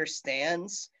player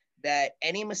understands that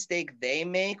any mistake they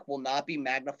make will not be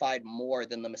magnified more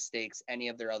than the mistakes any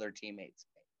of their other teammates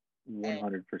make.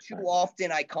 100%. Too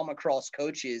often I come across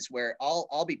coaches where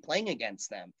I'll be playing against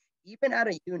them, even at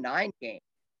a U9 game,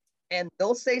 and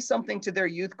they'll say something to their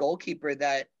youth goalkeeper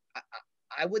that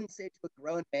I wouldn't say to a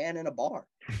grown man in a bar.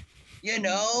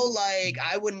 Like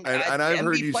I wouldn't. And I've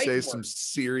heard you say some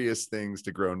serious things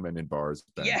to grown men in bars,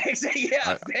 Ben. Yeah, exactly.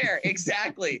 Yeah, fair.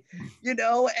 Exactly.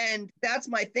 And that's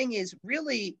my thing is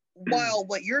really, while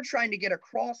what you're trying to get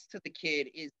across to the kid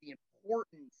is the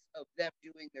importance of them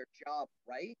doing their job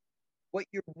right, what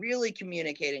you're really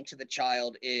communicating to the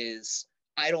child is,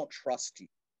 I don't trust you.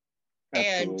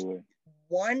 Absolutely. And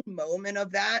one moment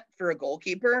of that for a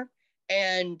goalkeeper,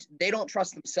 and they don't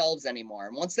trust themselves anymore.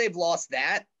 And once they've lost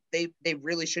that, they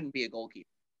really shouldn't be a goalkeeper,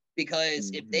 because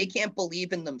if they can't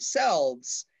believe in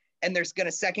themselves and they're going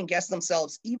to second guess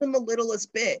themselves even the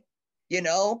littlest bit,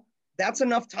 that's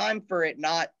enough time for it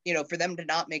not, for them to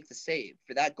not make the save,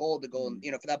 for that goal to go,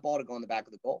 for that ball to go in the back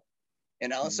of the goal.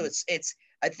 So it's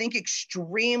I think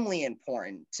extremely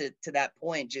important to that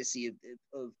point, Jesse,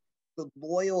 of the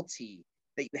loyalty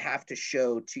that you have to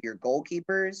show to your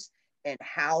goalkeepers and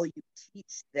how you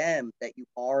teach them that you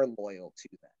are loyal to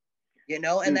them.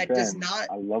 And that does not,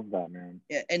 I love that, man.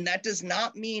 And that does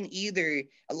not mean either.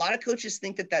 A lot of coaches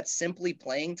think that that's simply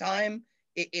playing time.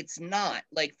 It's not.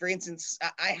 Like, for instance,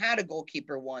 I had a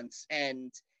goalkeeper once,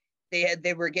 and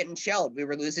they were getting shelled. We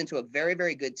were losing to a very,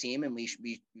 very good team, and we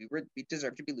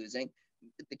deserved to be losing.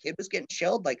 The kid was getting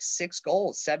shelled like 6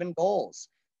 goals, 7 goals.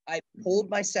 I pulled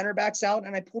my center backs out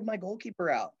and I pulled my goalkeeper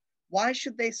out. Why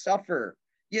should they suffer,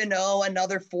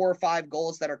 another 4 or 5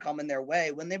 goals that are coming their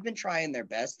way when they've been trying their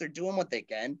best? They're doing what they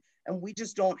can, and we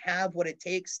just don't have what it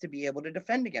takes to be able to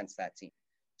defend against that team.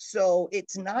 So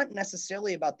it's not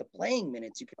necessarily about the playing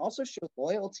minutes. You can also show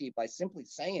loyalty by simply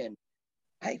saying,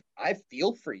 I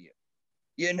feel for you.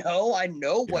 I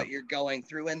know what you're going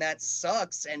through, and that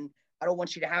sucks, and I don't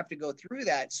want you to have to go through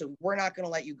that. So we're not going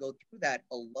to let you go through that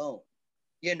alone.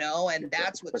 And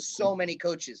that's what so many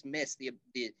coaches miss,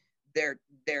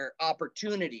 their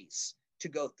opportunities to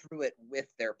go through it with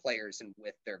their players and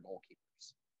with their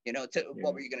goalkeepers.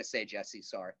 What were you going to say, Jesse?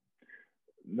 Sorry.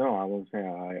 No, I was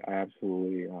saying I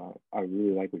absolutely I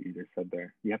really like what you just said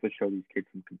there. You have to show these kids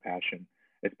some compassion,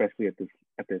 especially at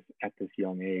this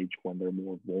young age when they're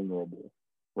more vulnerable,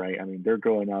 right? I mean, they're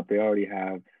growing up, they already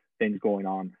have things going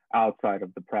on outside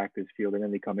of the practice field, and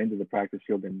then they come into the practice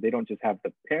field and they don't just have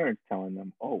the parents telling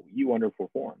them, oh, you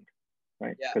underperformed,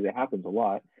 right? Because it happens a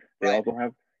lot. They also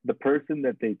have the person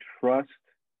that they trust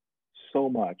so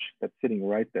much that's sitting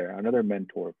right there, another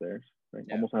mentor of theirs, right?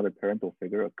 Almost another parental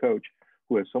figure, a coach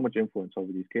who has so much influence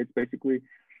over these kids, basically,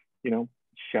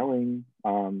 shelling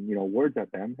words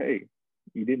at them. Hey,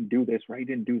 you didn't do this right, you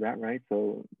didn't do that right.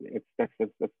 So that's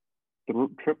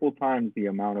triple times the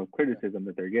amount of criticism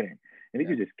that they're getting. And these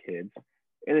are just kids,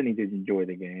 and they need to enjoy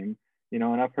the game, and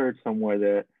I've heard somewhere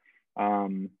that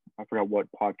I forgot what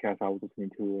podcast I was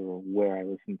listening to or where I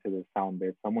listened to this sound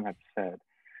bit. Someone had said,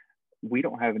 we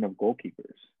don't have enough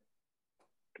goalkeepers.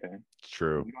 Okay. It's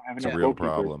true. We don't have it's enough a real goalkeepers.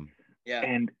 problem. Yeah.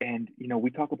 And we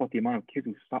talk about the amount of kids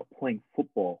who stop playing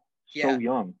football so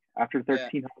young. After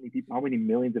 13, how many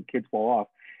millions of kids fall off?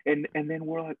 And then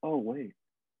we're like, oh wait,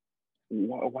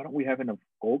 why don't we have enough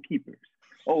goalkeepers?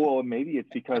 Oh, well, maybe it's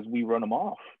because we run them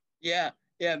off. Yeah,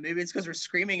 maybe it's because we're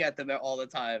screaming at them all the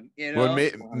time. Well,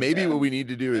 maybe what we need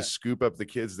to do is scoop up the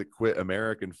kids that quit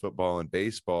American football and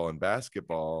baseball and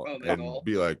basketball and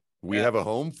be like, we have a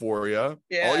home for you.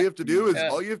 Yeah. All you have to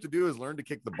do is learn to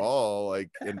kick the ball,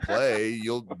 and play.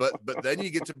 But then you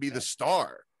get to be the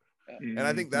star. And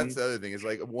I think that's the other thing is,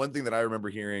 like, one thing that I remember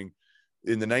hearing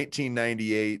in the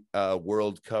 1998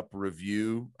 World Cup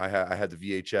review, I had the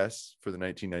VHS for the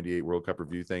 1998 World Cup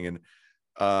review thing.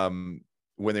 And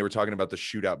when they were talking about the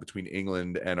shootout between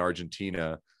England and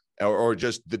Argentina, or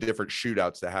just the different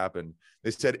shootouts that happened, they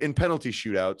said in penalty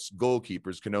shootouts,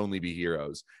 goalkeepers can only be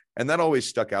heroes. And that always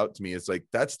stuck out to me. It's like,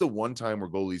 that's the one time where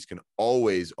goalies can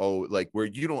always, like where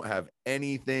you don't have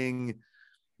anything,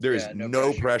 there is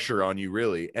no pressure on you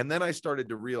really. And then I started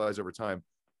to realize over time,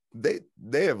 they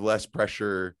have less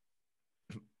pressure,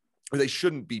 or they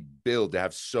shouldn't be billed to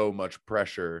have so much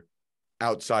pressure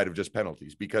outside of just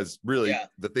penalties, because really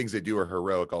the things they do are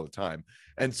heroic all the time.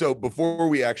 And so before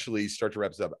we actually start to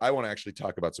wrap this up, I want to actually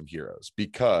talk about some heroes,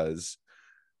 because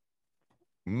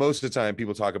most of the time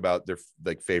people talk about their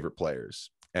like favorite players.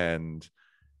 And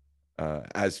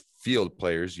as field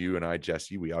players, you and I,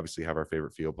 Jesse, we obviously have our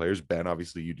favorite field players. Ben,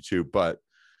 obviously you do too, but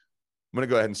I'm going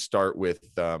to go ahead and start with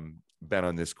Ben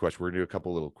on this question. We're going to do a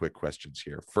couple little quick questions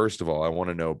here. First of all, I want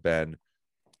to know, Ben,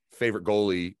 favorite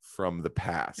goalie from the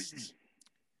past,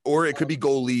 or it could be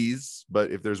goalies, but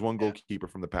if there's one goalkeeper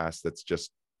from the past that's just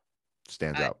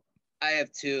stands out. I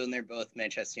have two, and they're both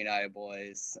Manchester United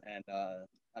boys. And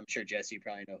I'm sure, Jesse, you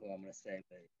probably know who I'm going to say.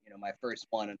 But, you know, my first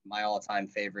one, my all-time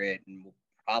favorite, and will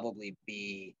probably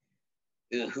be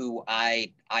who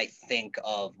I think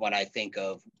of when I think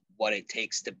of what it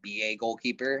takes to be a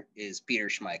goalkeeper, is Peter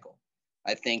Schmeichel.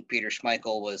 I think Peter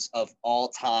Schmeichel was, of all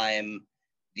time,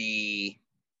 he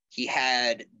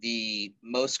had the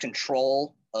most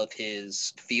control of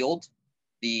his field,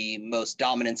 the most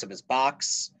dominance of his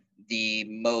box, the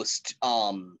most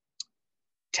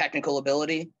technical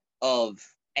ability of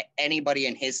anybody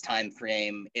in his time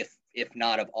frame, if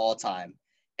not of all time.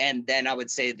 And then I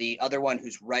would say the other one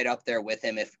who's right up there with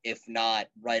him, if not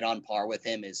right on par with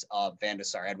him, is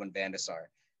Edwin van der Sar.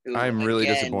 I'm really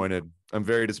disappointed. I'm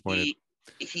very disappointed.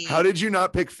 How did you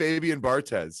not pick Fabian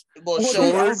Barthez? Well,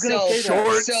 short psycho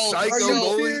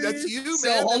goalie. That's you,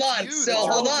 man. So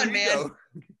hold on, man.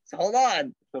 Hold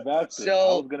on. Sebastian,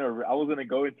 I was gonna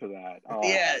go into that. Oh.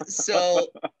 Yeah. So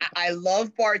I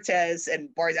love Barthez, and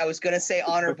I was gonna say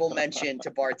honorable mention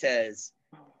to Barthez.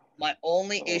 My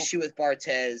only issue with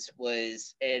Barthez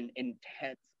was an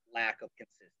intense lack of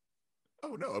consistency.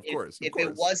 Oh no, of course. If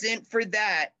it wasn't for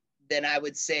that, then I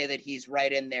would say that he's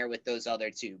right in there with those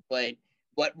other two. But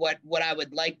what I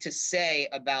would like to say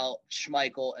about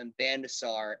Schmeichel and Van der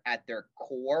Sar, at their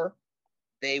core,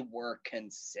 they were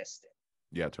consistent.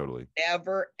 Yeah, totally.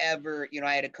 Ever, you know,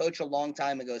 I had a coach a long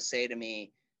time ago say to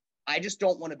me, I just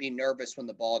don't want to be nervous when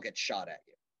the ball gets shot at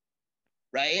you.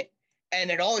 Right? And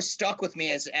it always stuck with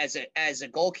me as a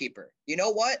goalkeeper. You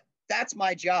know what? That's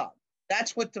my job.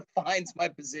 That's what defines my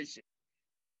position.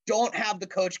 Don't have the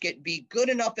coach be good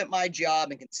enough at my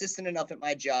job and consistent enough at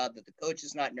my job that the coach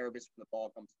is not nervous when the ball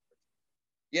comes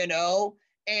through. You know?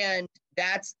 And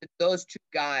those two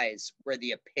guys were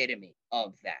the epitome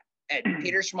of that. And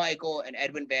Peter Schmeichel and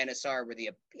Edwin van der Sar were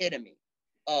the epitome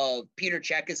of, Peter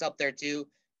Cech is up there too,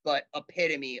 but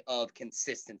epitome of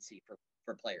consistency for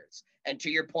players. And to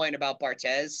your point about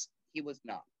Barthez, he was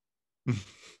not.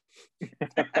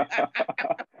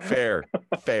 Fair.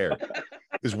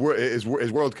 His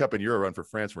World Cup and Euro run for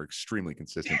France were extremely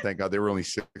consistent. Thank God they were only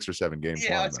 6 or 7 games.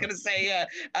 Yeah, I was going to say,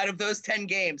 out of those 10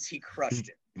 games, he crushed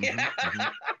it.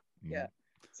 Yeah.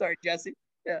 Sorry, Jesse.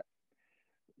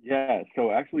 Yeah.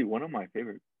 So actually, one of my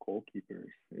favorite goalkeepers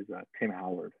is Tim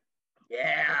Howard.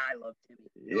 Yeah, I love Timmy.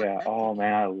 Yeah. Oh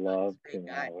man, I love Tim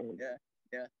Howard.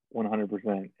 Yeah.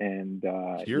 100%. And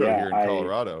hero here in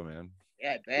Colorado, man.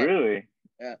 Yeah, man. Really?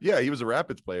 Yeah, he was a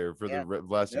Rapids player for the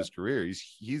last of his career.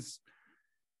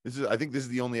 I think this is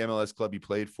the only MLS club he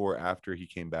played for after he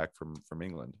came back from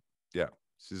England. Yeah,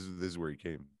 this is where he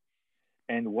came.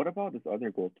 And what about this other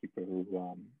goalkeeper who,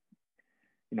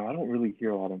 you know, I don't really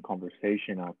hear a lot in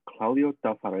conversation. Claudio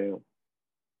Taffarel.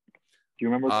 Do you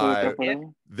remember Claudio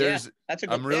Taffarel? That's a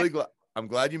good I'm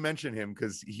glad you mentioned him,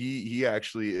 because he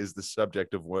actually is the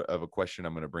subject of a question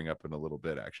I'm going to bring up in a little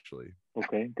bit. Actually.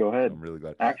 Okay, go ahead. I'm really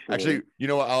glad. Actually, you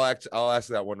know what? I'll ask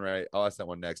that one right. I'll ask that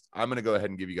one next. I'm going to go ahead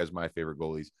and give you guys my favorite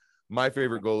goalies. My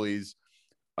favorite goalies,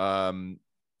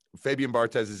 Fabian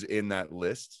Barthez is in that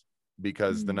list,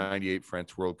 because the '98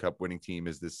 French World Cup winning team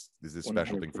is this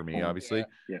special thing for me, obviously.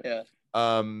 Yeah.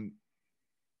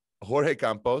 Jorge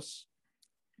Campos.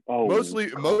 Oh,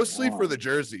 mostly for the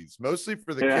jerseys, mostly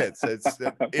for the kits.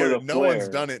 No one's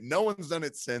done it. No one's done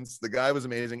it since. The guy was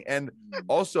amazing. And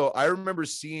also, I remember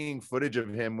seeing footage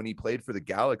of him when he played for the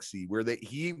Galaxy, where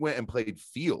he went and played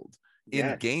field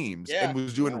in games and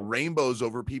was doing rainbows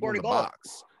over people in the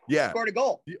box. Yeah, scored a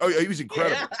goal. Oh, he was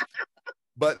incredible.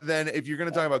 But then if you're going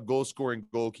to talk about goal scoring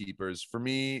goalkeepers, for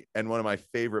me, and one of my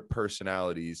favorite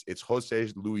personalities, it's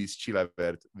Jose Luis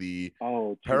Chilavert, the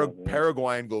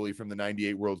Paraguayan goalie from the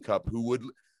 98 World Cup, who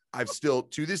I've still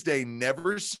to this day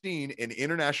never seen in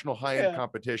international high-end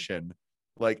competition,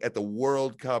 like at the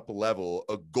World Cup level,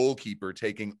 a goalkeeper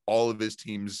taking all of his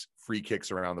team's free kicks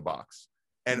around the box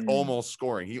and almost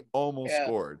scoring. He almost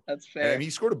scored. That's fair. And he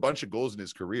scored a bunch of goals in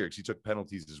his career because he took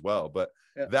penalties as well. But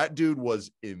that dude was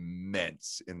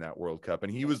immense in that World Cup.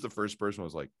 And he was the first person who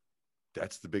was like,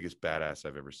 that's the biggest badass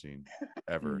I've ever seen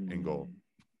ever in goal.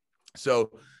 So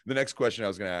the next question I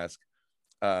was going to ask,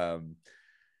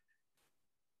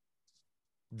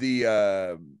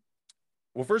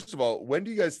 well, first of all, when do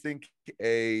you guys think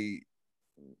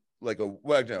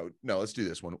let's do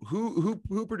this one.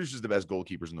 Who produces the best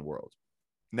goalkeepers in the world?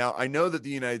 Now, I know that the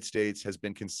United States has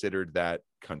been considered that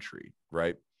country,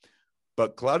 right?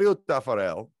 But Claudio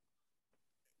Taffarel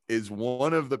is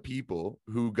one of the people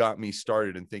who got me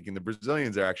started in thinking the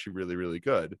Brazilians are actually really, really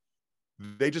good.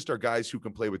 They just are guys who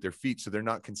can play with their feet, so they're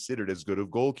not considered as good of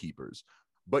goalkeepers.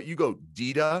 But you go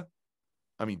Dida.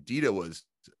 I mean, Dida was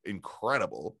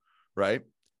incredible, right?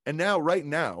 And now, right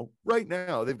now,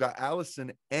 they've got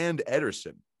Alisson and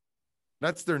Ederson.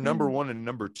 That's their number one and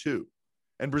number two.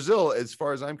 And Brazil, as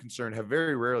far as I'm concerned, have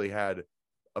very rarely had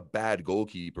a bad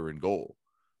goalkeeper in goal,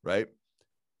 right?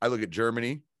 I look at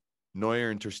Germany,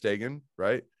 Neuer and Ter Stegen,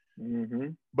 right?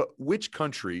 But which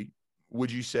country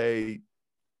would you say,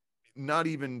 not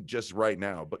even just right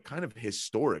now, but kind of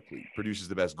historically produces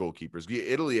the best goalkeepers?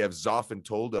 Italy have Zoff and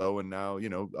Toldo, and now,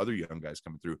 other young guys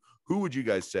coming through. Who would you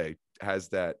guys say has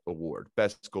that award,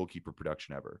 best goalkeeper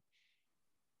production ever?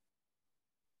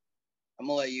 I'm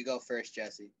gonna let you go first,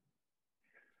 Jesse.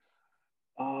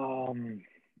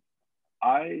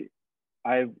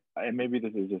 Maybe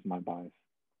this is just my bias.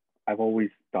 I've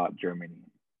always thought Germany.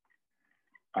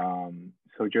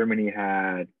 So Germany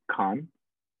had Kahn,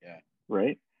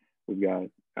 right? We've got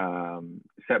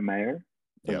Sepp Maier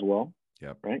as well,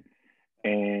 right?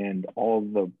 And all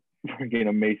the freaking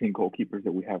amazing goalkeepers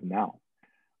that we have now.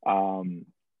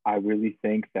 I really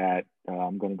think that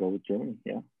I'm going to go with Germany.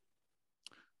 Yeah.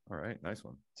 All right, nice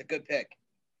one. It's a good pick.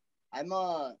 I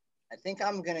think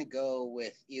I'm gonna go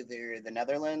with either the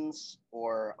Netherlands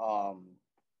or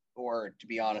to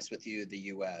be honest with you, the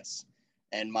US.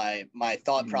 And my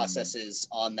thought processes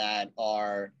on that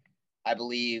are, I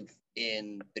believe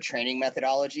in the training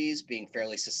methodologies being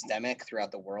fairly systemic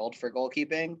throughout the world for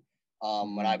goalkeeping.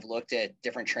 When I've looked at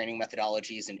different training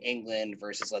methodologies in England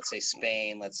versus, let's say,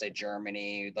 Spain, let's say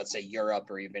Germany, let's say Europe,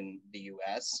 or even the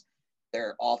US,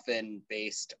 they're often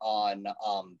based on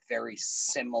very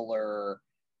similar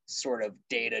sort of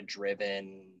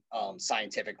data-driven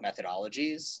scientific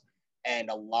methodologies.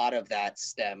 And a lot of that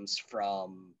stems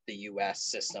from the US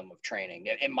system of training,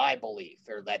 in my belief,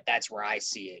 or that's where I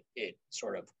see it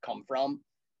sort of come from.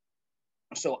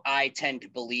 So I tend to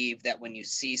believe that when you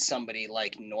see somebody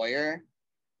like Neuer,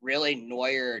 really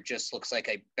Neuer just looks like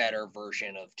a better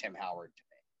version of Tim Howard to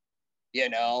me,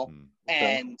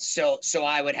 And so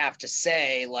I would have to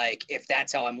say, like, if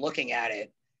that's how I'm looking at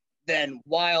it, then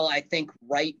while I think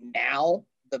right now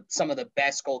some of the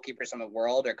best goalkeepers in the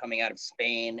world are coming out of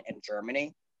Spain and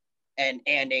Germany and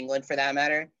England for that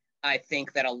matter, I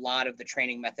think that a lot of the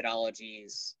training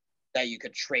methodologies that you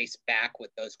could trace back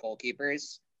with those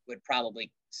goalkeepers would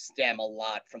probably stem a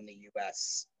lot from the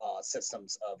US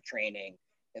systems of training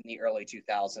in the early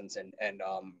 2000s and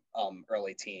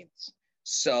early teens.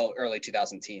 So early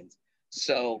 2000 teens.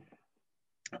 So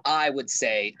I would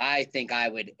say, I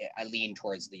lean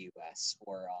towards the US,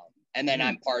 and then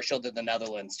I'm partial to the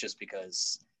Netherlands just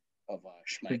because of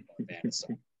Schmeichel and Van de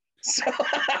Sar. So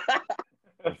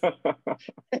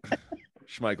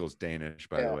Schmeichel's Danish,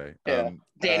 by the way.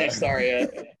 Danish, sorry.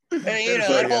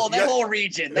 That whole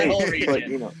region.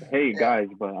 But, hey guys,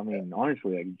 but I mean,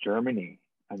 honestly, like Germany.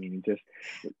 I mean, just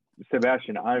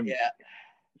Sebastian. I'm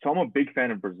a big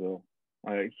fan of Brazil.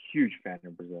 A huge fan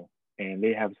of Brazil. And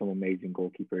they have some amazing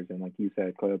goalkeepers. And like you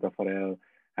said, Claudio Taffarel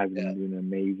has been doing an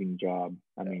amazing job.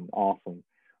 I mean, awesome.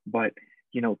 But,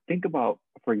 think about,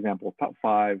 for example, top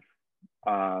 5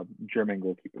 German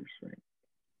goalkeepers, right?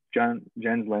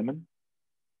 Jens Lehmann.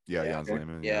 Yeah, Jens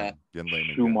Lehmann. Yeah. Jens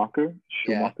Lehmann. Schumacher.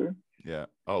 Yeah.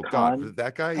 Oh, Kahn. God.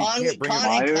 That guy, Kahn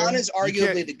is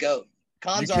arguably the GOAT.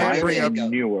 Kahn's arguably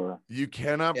the GOAT. You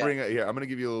cannot bring up here. I'm going to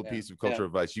give you a little piece of cultural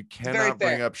advice. You cannot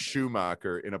bring up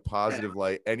Schumacher in a positive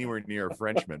light anywhere near a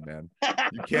Frenchman, man.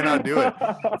 You cannot do it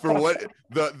for what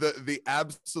the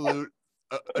absolute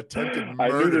attempted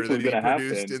murder that he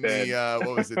produced in the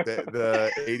what was it,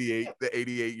 the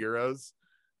 88 Euros.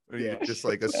 You just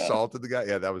like assaulted the guy.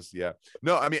 Yeah, that was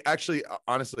No, I mean, actually,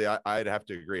 honestly, I'd have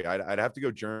to agree. I'd have to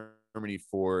go Germany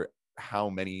for how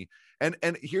many. And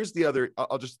here's the other.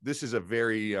 I'll just. This is a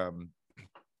very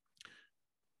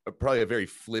probably a very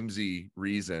flimsy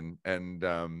reason and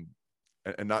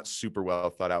not super well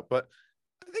thought out, but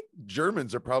I think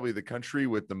Germans are probably the country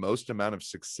with the most amount of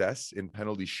success in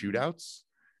penalty shootouts.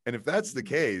 And if that's the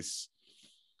case,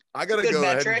 I got to go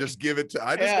ahead and just give it to,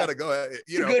 I just got to go ahead.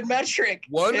 You know, good metric.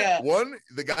 One,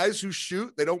 the guys who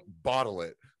shoot, they don't bottle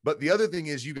it. But the other thing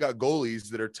is you got goalies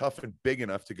that are tough and big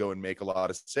enough to go and make a lot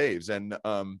of saves. And,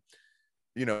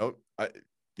 you know, I'd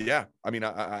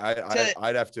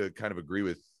have to kind of agree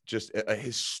with just a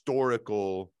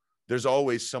historical, there's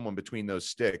always someone between those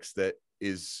sticks that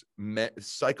is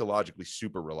psychologically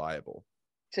super reliable.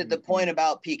 To the point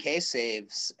about PK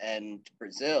saves and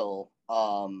Brazil,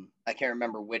 I can't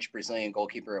remember which Brazilian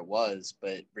goalkeeper it was,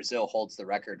 but Brazil holds the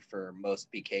record for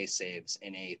most PK saves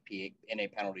in a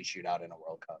penalty shootout in a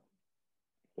World Cup.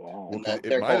 Wow.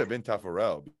 It might have been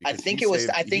Taffarel. I think it was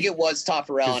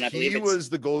Taffarel, and I believe he was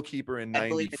the goalkeeper in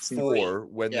 '94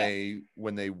 when they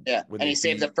and he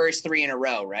saved the first 3 in a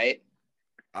row, right?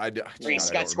 He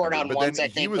got scored on once, I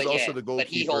think. He was also the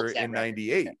goalkeeper in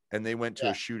 '98, and they went to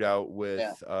a shootout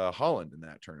with Holland in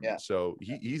that tournament. So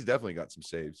he's definitely got some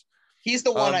saves. He's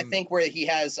the one I think where he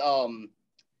has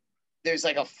there's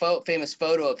like a famous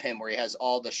photo of him where he has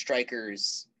all the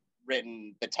strikers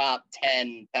written, the top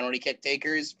 10 penalty kick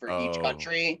takers for each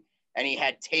country, and he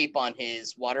had tape on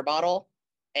his water bottle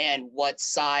and what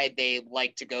side they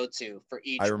like to go to for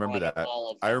each. I remember that.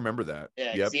 I remember that.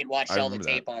 Yeah, yep. He'd watched all the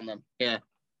tape on them. Yeah,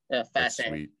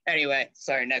 fascinating. Anyway,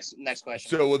 sorry. Next question.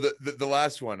 So the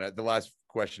last one, the last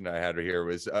question I had here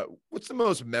was, what's the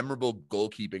most memorable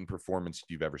goalkeeping performance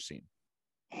you've ever seen?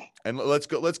 And let's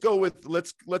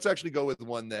actually go with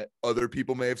one that other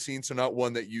people may have seen. So not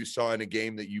one that you saw in a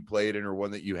game that you played in or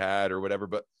one that you had or whatever,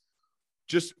 but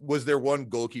just, was there one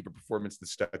goalkeeper performance that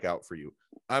stuck out for you?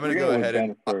 I'm going to go ahead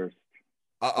and first.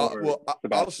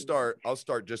 I'll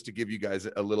start just to give you guys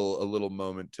a little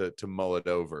moment to mull it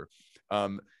over.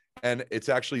 And it's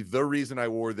actually the reason I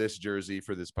wore this jersey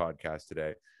for this podcast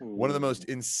today. One of the most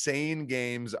insane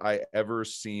games I ever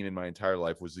seen in my entire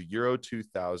life was the Euro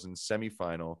 2000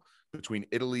 semifinal between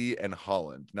Italy and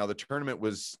Holland. Now, the tournament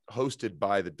was hosted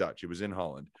by the Dutch. It was in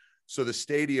Holland. So the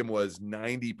stadium was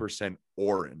 90%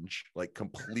 orange, like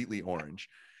completely orange.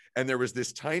 And there was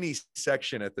this tiny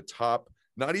section at the top.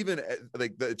 Not even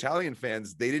like the Italian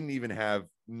fans, they didn't even have,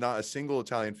 not a single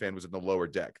Italian fan was in the lower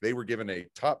deck. They were given a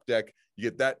top deck. You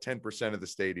get that 10% of the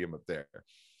stadium up there.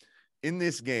 In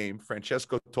this game,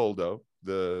 Francesco Toldo,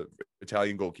 the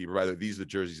Italian goalkeeper, rather, these are the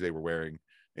jerseys they were wearing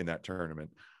in that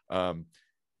tournament.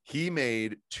 He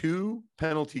made 2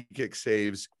 penalty kick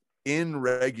saves in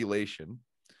regulation.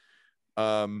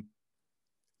 And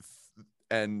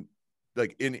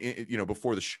like in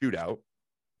before the shootout.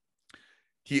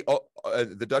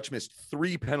 The Dutch missed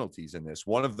 3 penalties in this.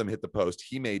 One of them hit the post.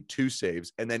 He made 2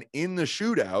 saves. And then in the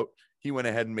shootout, he went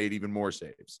ahead and made even more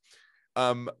saves.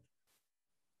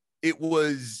 It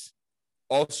was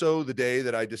also the day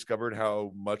that I discovered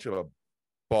how much of a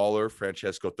baller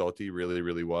Francesco Totti really,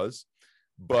 really was.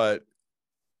 But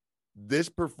this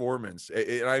performance,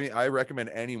 I recommend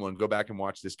anyone go back and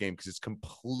watch this game because it's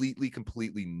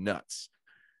completely nuts.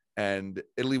 And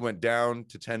Italy went down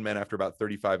to 10 men after about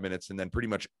 35 minutes and then pretty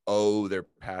much owe their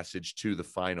passage to the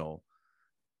final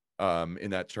in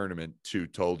that tournament to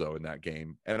Toldo in that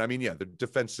game. And I mean, the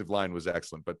defensive line was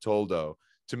excellent, but Toldo,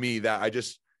 to me, that I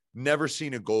just never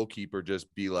seen a goalkeeper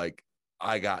just be like,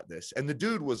 I got this. And the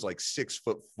dude was like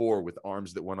 6'4" with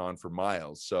arms that went on for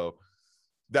miles. So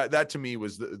that to me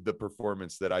was the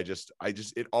performance that I just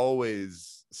it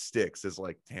always sticks as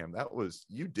like, damn,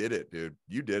 you did it, dude.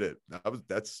 You did it.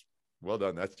 That's well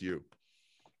done. That's you.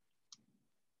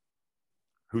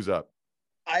 Who's up?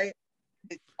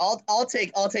 I'll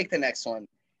take the next one.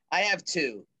 I have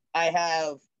 2. I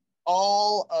have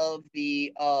all of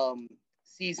the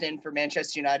season for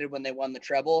Manchester United when they won the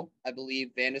treble. I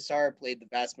believe Van der Sar played the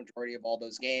vast majority of all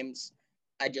those games.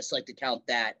 I just like to count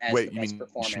that as the best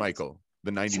performance. Schmeichel,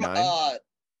 the 99?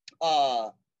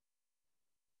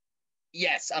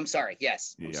 Yes, I'm sorry.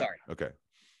 Yes, I'm sorry. Okay.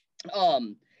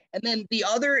 And then the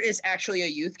other is actually a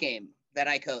youth game that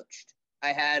I coached. I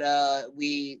had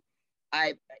we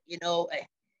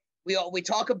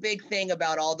talk a big thing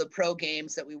about all the pro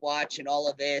games that we watch and all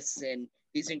of this and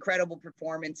these incredible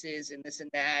performances and this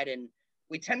and that, and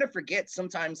we tend to forget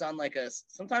sometimes on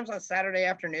Saturday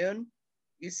afternoon,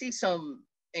 you see some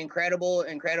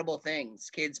incredible things,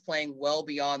 kids playing well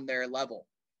beyond their level,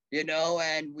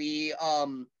 and we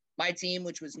my team,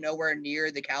 which was nowhere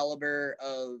near the caliber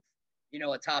of, you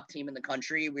know, a top team in the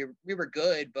country. We were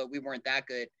good, but we weren't that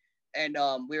good. And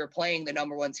we were playing the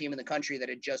number one team in the country that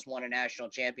had just won a national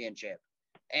championship.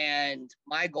 And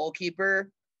my goalkeeper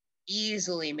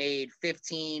easily made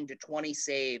 15 to 20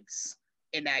 saves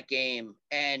in that game.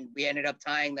 And we ended up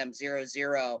tying them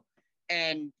 0-0.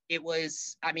 And it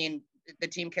was, I mean, the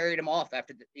team carried him off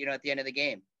after, at the end of the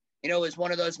game. You know, it was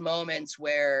one of those moments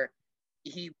where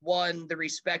he won the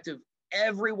respect of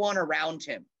everyone around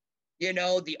him. You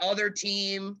know, the other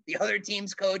team, the other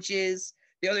team's coaches,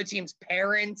 the other team's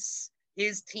parents,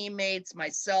 his teammates,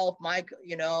 myself, Mike,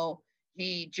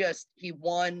 he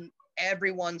won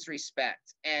everyone's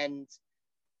respect. And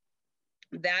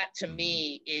that to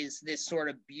me is this sort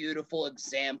of beautiful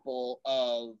example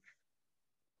of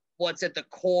what's at the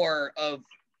core of,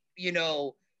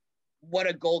 what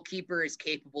a goalkeeper is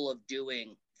capable of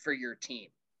doing for your team.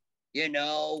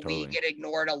 Totally. We get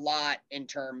ignored a lot in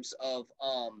terms of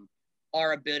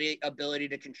our ability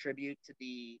to contribute to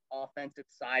the offensive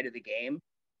side of the game.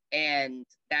 And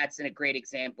that's a great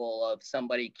example of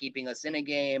somebody keeping us in a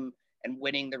game and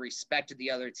winning the respect of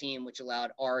the other team, which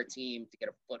allowed our team to get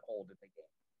a foothold in the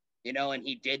game. And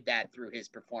he did that through his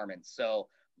performance. So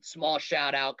small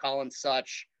shout out, Colin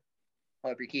Such.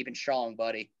 Hope you're keeping strong,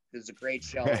 buddy. This is a great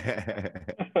show.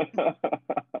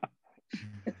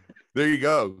 There you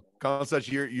go. Colin Such,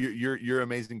 your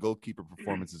amazing goalkeeper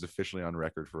performance is officially on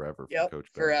record forever. Yep, Coach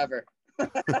forever.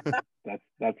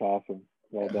 That's awesome.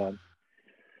 Well done.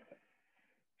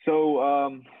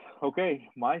 So, okay,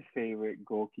 my favorite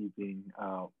goalkeeping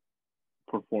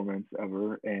performance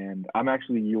ever, and I'm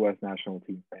actually a U.S. national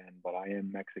team fan, but I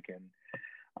am Mexican.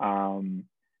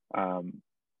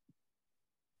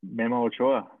 Memo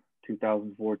Ochoa,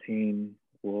 2014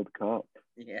 World Cup.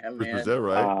 Yeah, man. Was that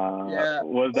right? Yeah.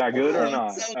 Was that good or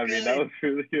not? So I mean, that was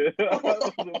really good. That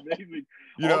was amazing.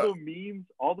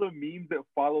 All the memes that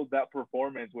followed that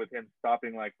performance with him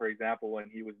stopping, like, for example,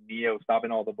 when he was Neo stopping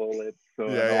all the bullets. So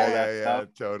Yeah,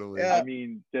 totally. I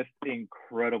mean, just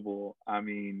incredible. I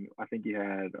mean, I think he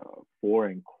had 4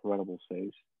 incredible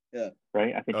saves. Yeah.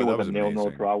 Right? I think it was a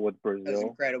 0-0 draw with Brazil. That's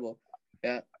incredible.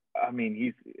 Yeah. I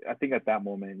mean, I think at that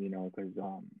moment, because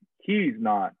he's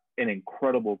not an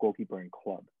incredible goalkeeper in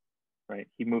club, right?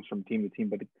 He moves from team to team,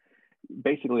 but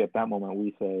basically at that moment,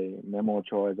 we say Memo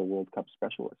Ochoa is a World Cup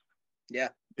specialist. Yeah.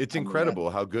 It's incredible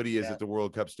how good he is at the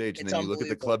World Cup stage. And then you look at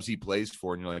the clubs he plays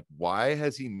for and you're like, why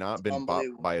has he not been bought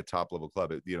by a top level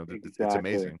club? It's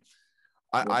amazing.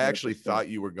 I actually thought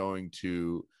you were going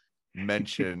to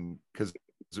mention, because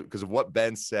of what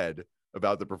Ben said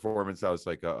about the performance, I was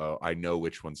like, I know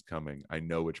which one's coming. I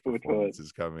know which performance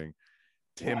is coming.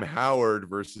 Tim Howard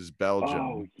versus Belgium.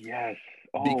 Oh, yes.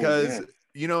 Because,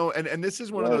 and this is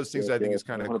one of those things I think is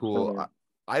kind of cool.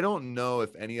 I don't know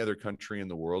if any other country in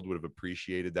the world would have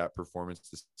appreciated that performance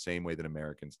the same way that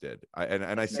Americans did.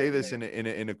 I say this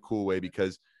in a cool way,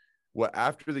 because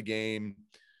after the game,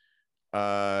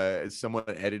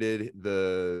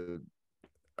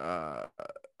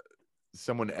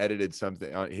 someone edited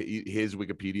something on his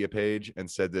Wikipedia page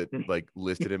and said that, like,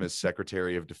 listed him as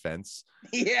Secretary of Defense.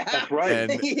 Yeah, that's right.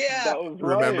 And that was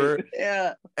right. Remember?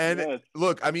 Yeah. And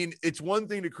look, I mean, it's one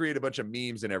thing to create a bunch of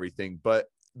memes and everything, but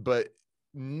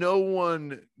no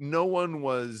one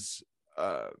was.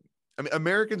 I mean,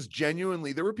 Americans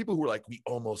genuinely. There were people who were like, "We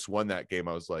almost won that game."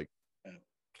 I was like,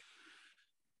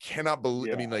 cannot believe.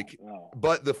 Yeah, I mean, like,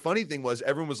 but the funny thing was,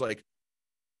 everyone was like,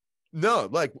 no,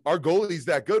 like, our goalie's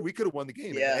that good. We could have won the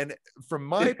game. Yeah. And from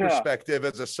my perspective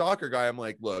as a soccer guy, I'm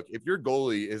like, look, if your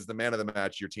goalie is the man of the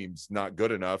match, your team's not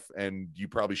good enough and you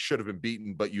probably should have been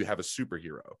beaten, but you have a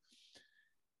superhero.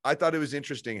 I thought it was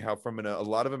interesting how from a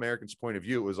lot of Americans' point of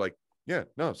view, it was like, yeah,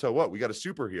 no, so what? We got a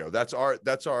superhero.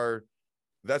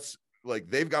 That's like,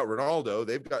 they've got Ronaldo,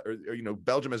 they've got,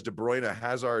 Belgium has De Bruyne,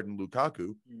 Hazard, and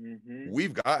Lukaku. Mm-hmm.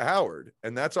 We've got Howard,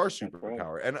 and that's our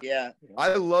superpower. And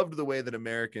I loved the way that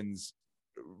Americans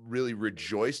really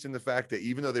rejoiced in the fact that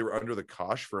even though they were under the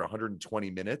cosh for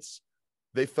 120 minutes,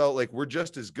 they felt like we're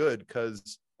just as good,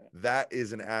 because that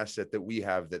is an asset that we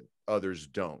have that others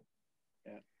don't.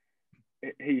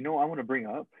 Yeah. Hey, I want to bring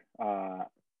up,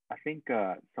 I think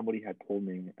somebody had told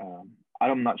me,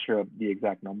 I'm not sure of the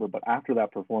exact number, but after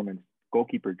that performance,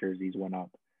 goalkeeper jerseys went up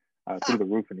through the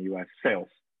roof in the U.S. Sales,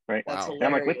 right? Wow. And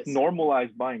I'm like, let's normalize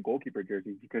buying goalkeeper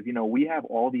jerseys, because, we have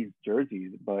all these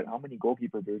jerseys, but how many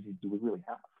goalkeeper jerseys do we really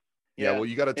have? Yeah, well,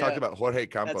 you got to talk about Jorge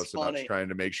Campos about trying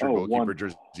to make sure goalkeeper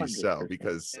jerseys sell,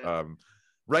 because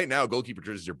right now goalkeeper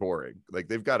jerseys are boring. Like,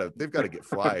 they've got to get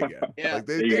fly again. Like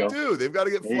they do. They've got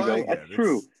to get fly again. That's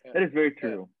true. That is very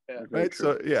true. Yeah. Right.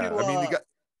 So I mean,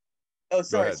 Oh,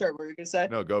 sorry. What were you gonna say?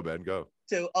 No, go, Ben. Go.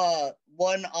 So,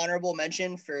 one honorable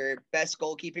mention for best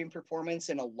goalkeeping performance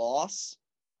in a loss,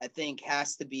 I think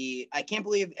has to be. I can't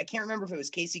remember if it was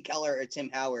Casey Keller or Tim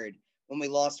Howard when we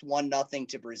lost 1-0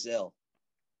 to Brazil,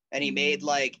 and he made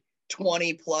like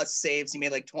 20 plus saves. He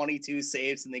made like 22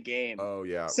 saves in the game. Oh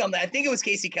yeah. I think it was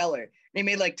Casey Keller. And he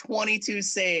made like 22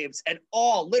 saves, and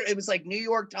it was like New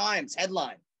York Times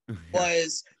headline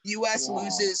was U.S.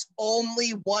 loses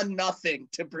only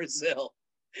 1-0 to Brazil.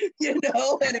 And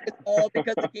it's all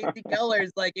because of Casey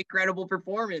Keller's like incredible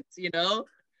performance.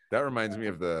 That reminds me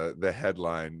of the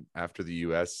headline after the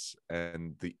U.S.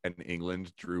 and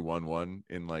England drew 1-1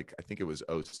 in like I think it was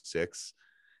 2006.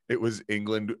 It was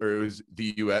England, or it was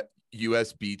the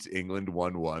U.S. beats England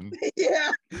 1-1.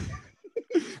 Yeah.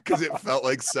 Because it felt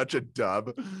like such a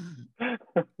dub.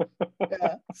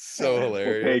 Yeah. So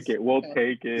hilarious. We'll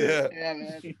take it. Yeah,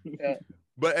 man. Yeah.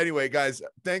 But anyway, guys,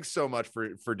 thanks so much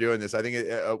for doing this. I think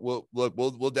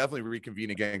we'll definitely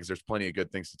reconvene again because there's plenty of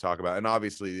good things to talk about. And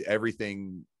obviously,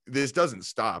 this doesn't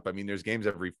stop. I mean, there's games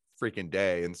every freaking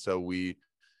day, and so we,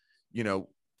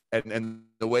 and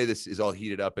the way this is all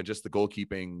heated up and just the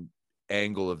goalkeeping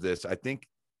angle of this, I think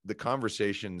the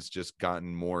conversation's just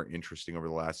gotten more interesting over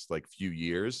the last like few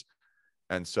years.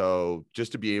 And so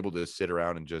just to be able to sit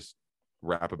around and just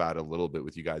rap about it a little bit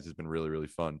with you guys has been really, really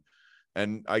fun.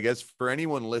 And I guess for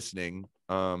anyone listening,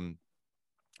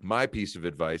 my piece of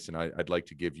advice, and I'd like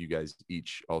to give you guys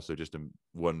each also just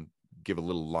give a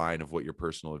little line of what your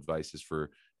personal advice is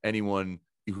for anyone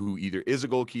who either is a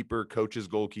goalkeeper, coaches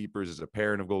goalkeepers, is a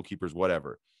parent of goalkeepers,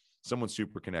 whatever, someone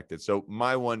super connected. So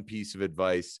my one piece of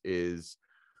advice is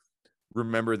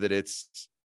remember that it's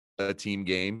a team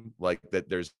game, like that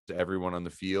there's everyone on the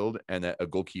field, and that a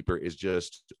goalkeeper is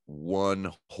just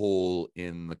one hole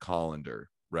in the colander,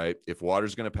 right? If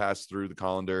water's going to pass through the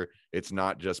colander, it's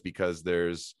not just because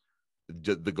there's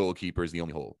the goalkeeper is the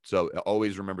only hole. So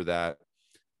always remember that.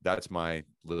 That's my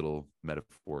little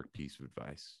metaphoric piece of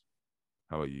advice.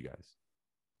 How about you guys?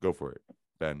 Go for it,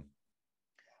 Ben.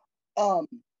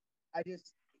 I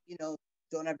just,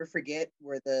 don't ever forget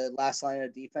we're the last line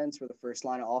of defense, we're the first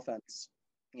line of offense.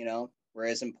 We're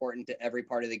as important to every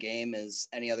part of the game as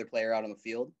any other player out on the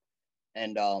field.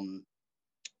 And,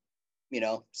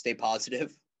 stay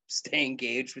positive, stay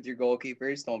engaged with your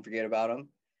goalkeepers. Don't forget about them,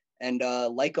 and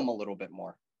like them a little bit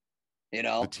more.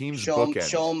 The team's show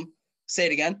bookend. them. Say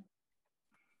it again.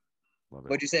 Love it.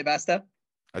 What'd you say, Basta?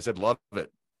 I said love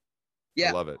it. Yeah,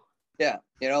 I love it. Yeah,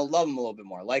 love them a little bit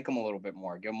more, like them a little bit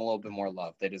more, give them a little bit more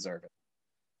love. They deserve it.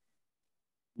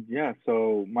 Yeah,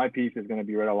 so my piece is going to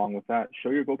be right along with that.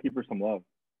 Show your goalkeeper some love.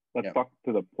 Let's talk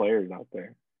to the players out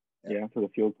there. Yeah, to the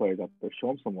field players out there. Show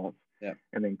them some love. Yeah.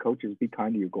 And then coaches, be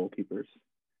kind to your goalkeepers.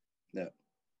 Yeah.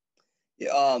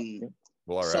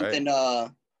 Well, all right. Something,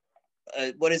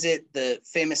 what is it? The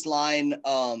famous line,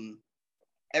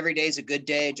 every day's a good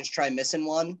day, just try missing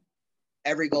one.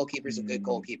 Every goalkeeper's a good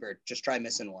goalkeeper. Just try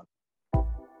missing one.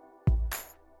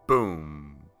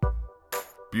 Boom.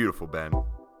 Beautiful, Ben.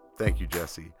 Thank you,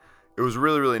 Jesse. It was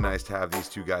really, really nice to have these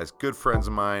two guys, good friends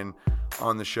of mine,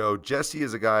 on the show. Jesse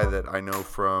is a guy that I know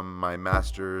from my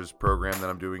master's program that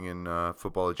I'm doing in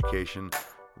football education.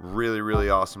 Really,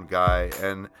 really awesome guy.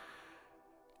 And,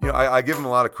 I give him a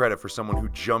lot of credit for someone who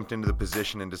jumped into the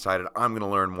position and decided, I'm going to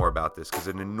learn more about this, because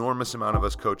an enormous amount of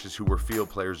us coaches who were field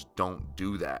players don't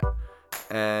do that.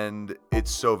 And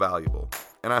it's so valuable.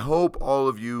 And I hope all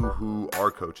of you who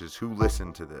are coaches, who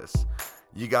listen to this,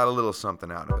 you got a little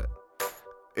something out of it.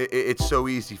 It's so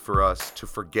easy for us to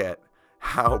forget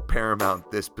how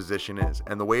paramount this position is.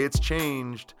 And the way it's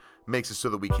changed makes it so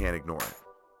that we can't ignore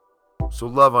it. So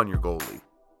love on your goalie.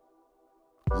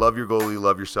 Love your goalie,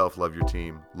 love yourself, love your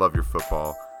team, love your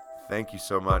football. Thank you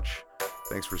so much.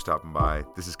 Thanks for stopping by.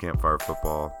 This is Campfire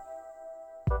Football.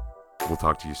 We'll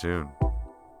talk to you soon.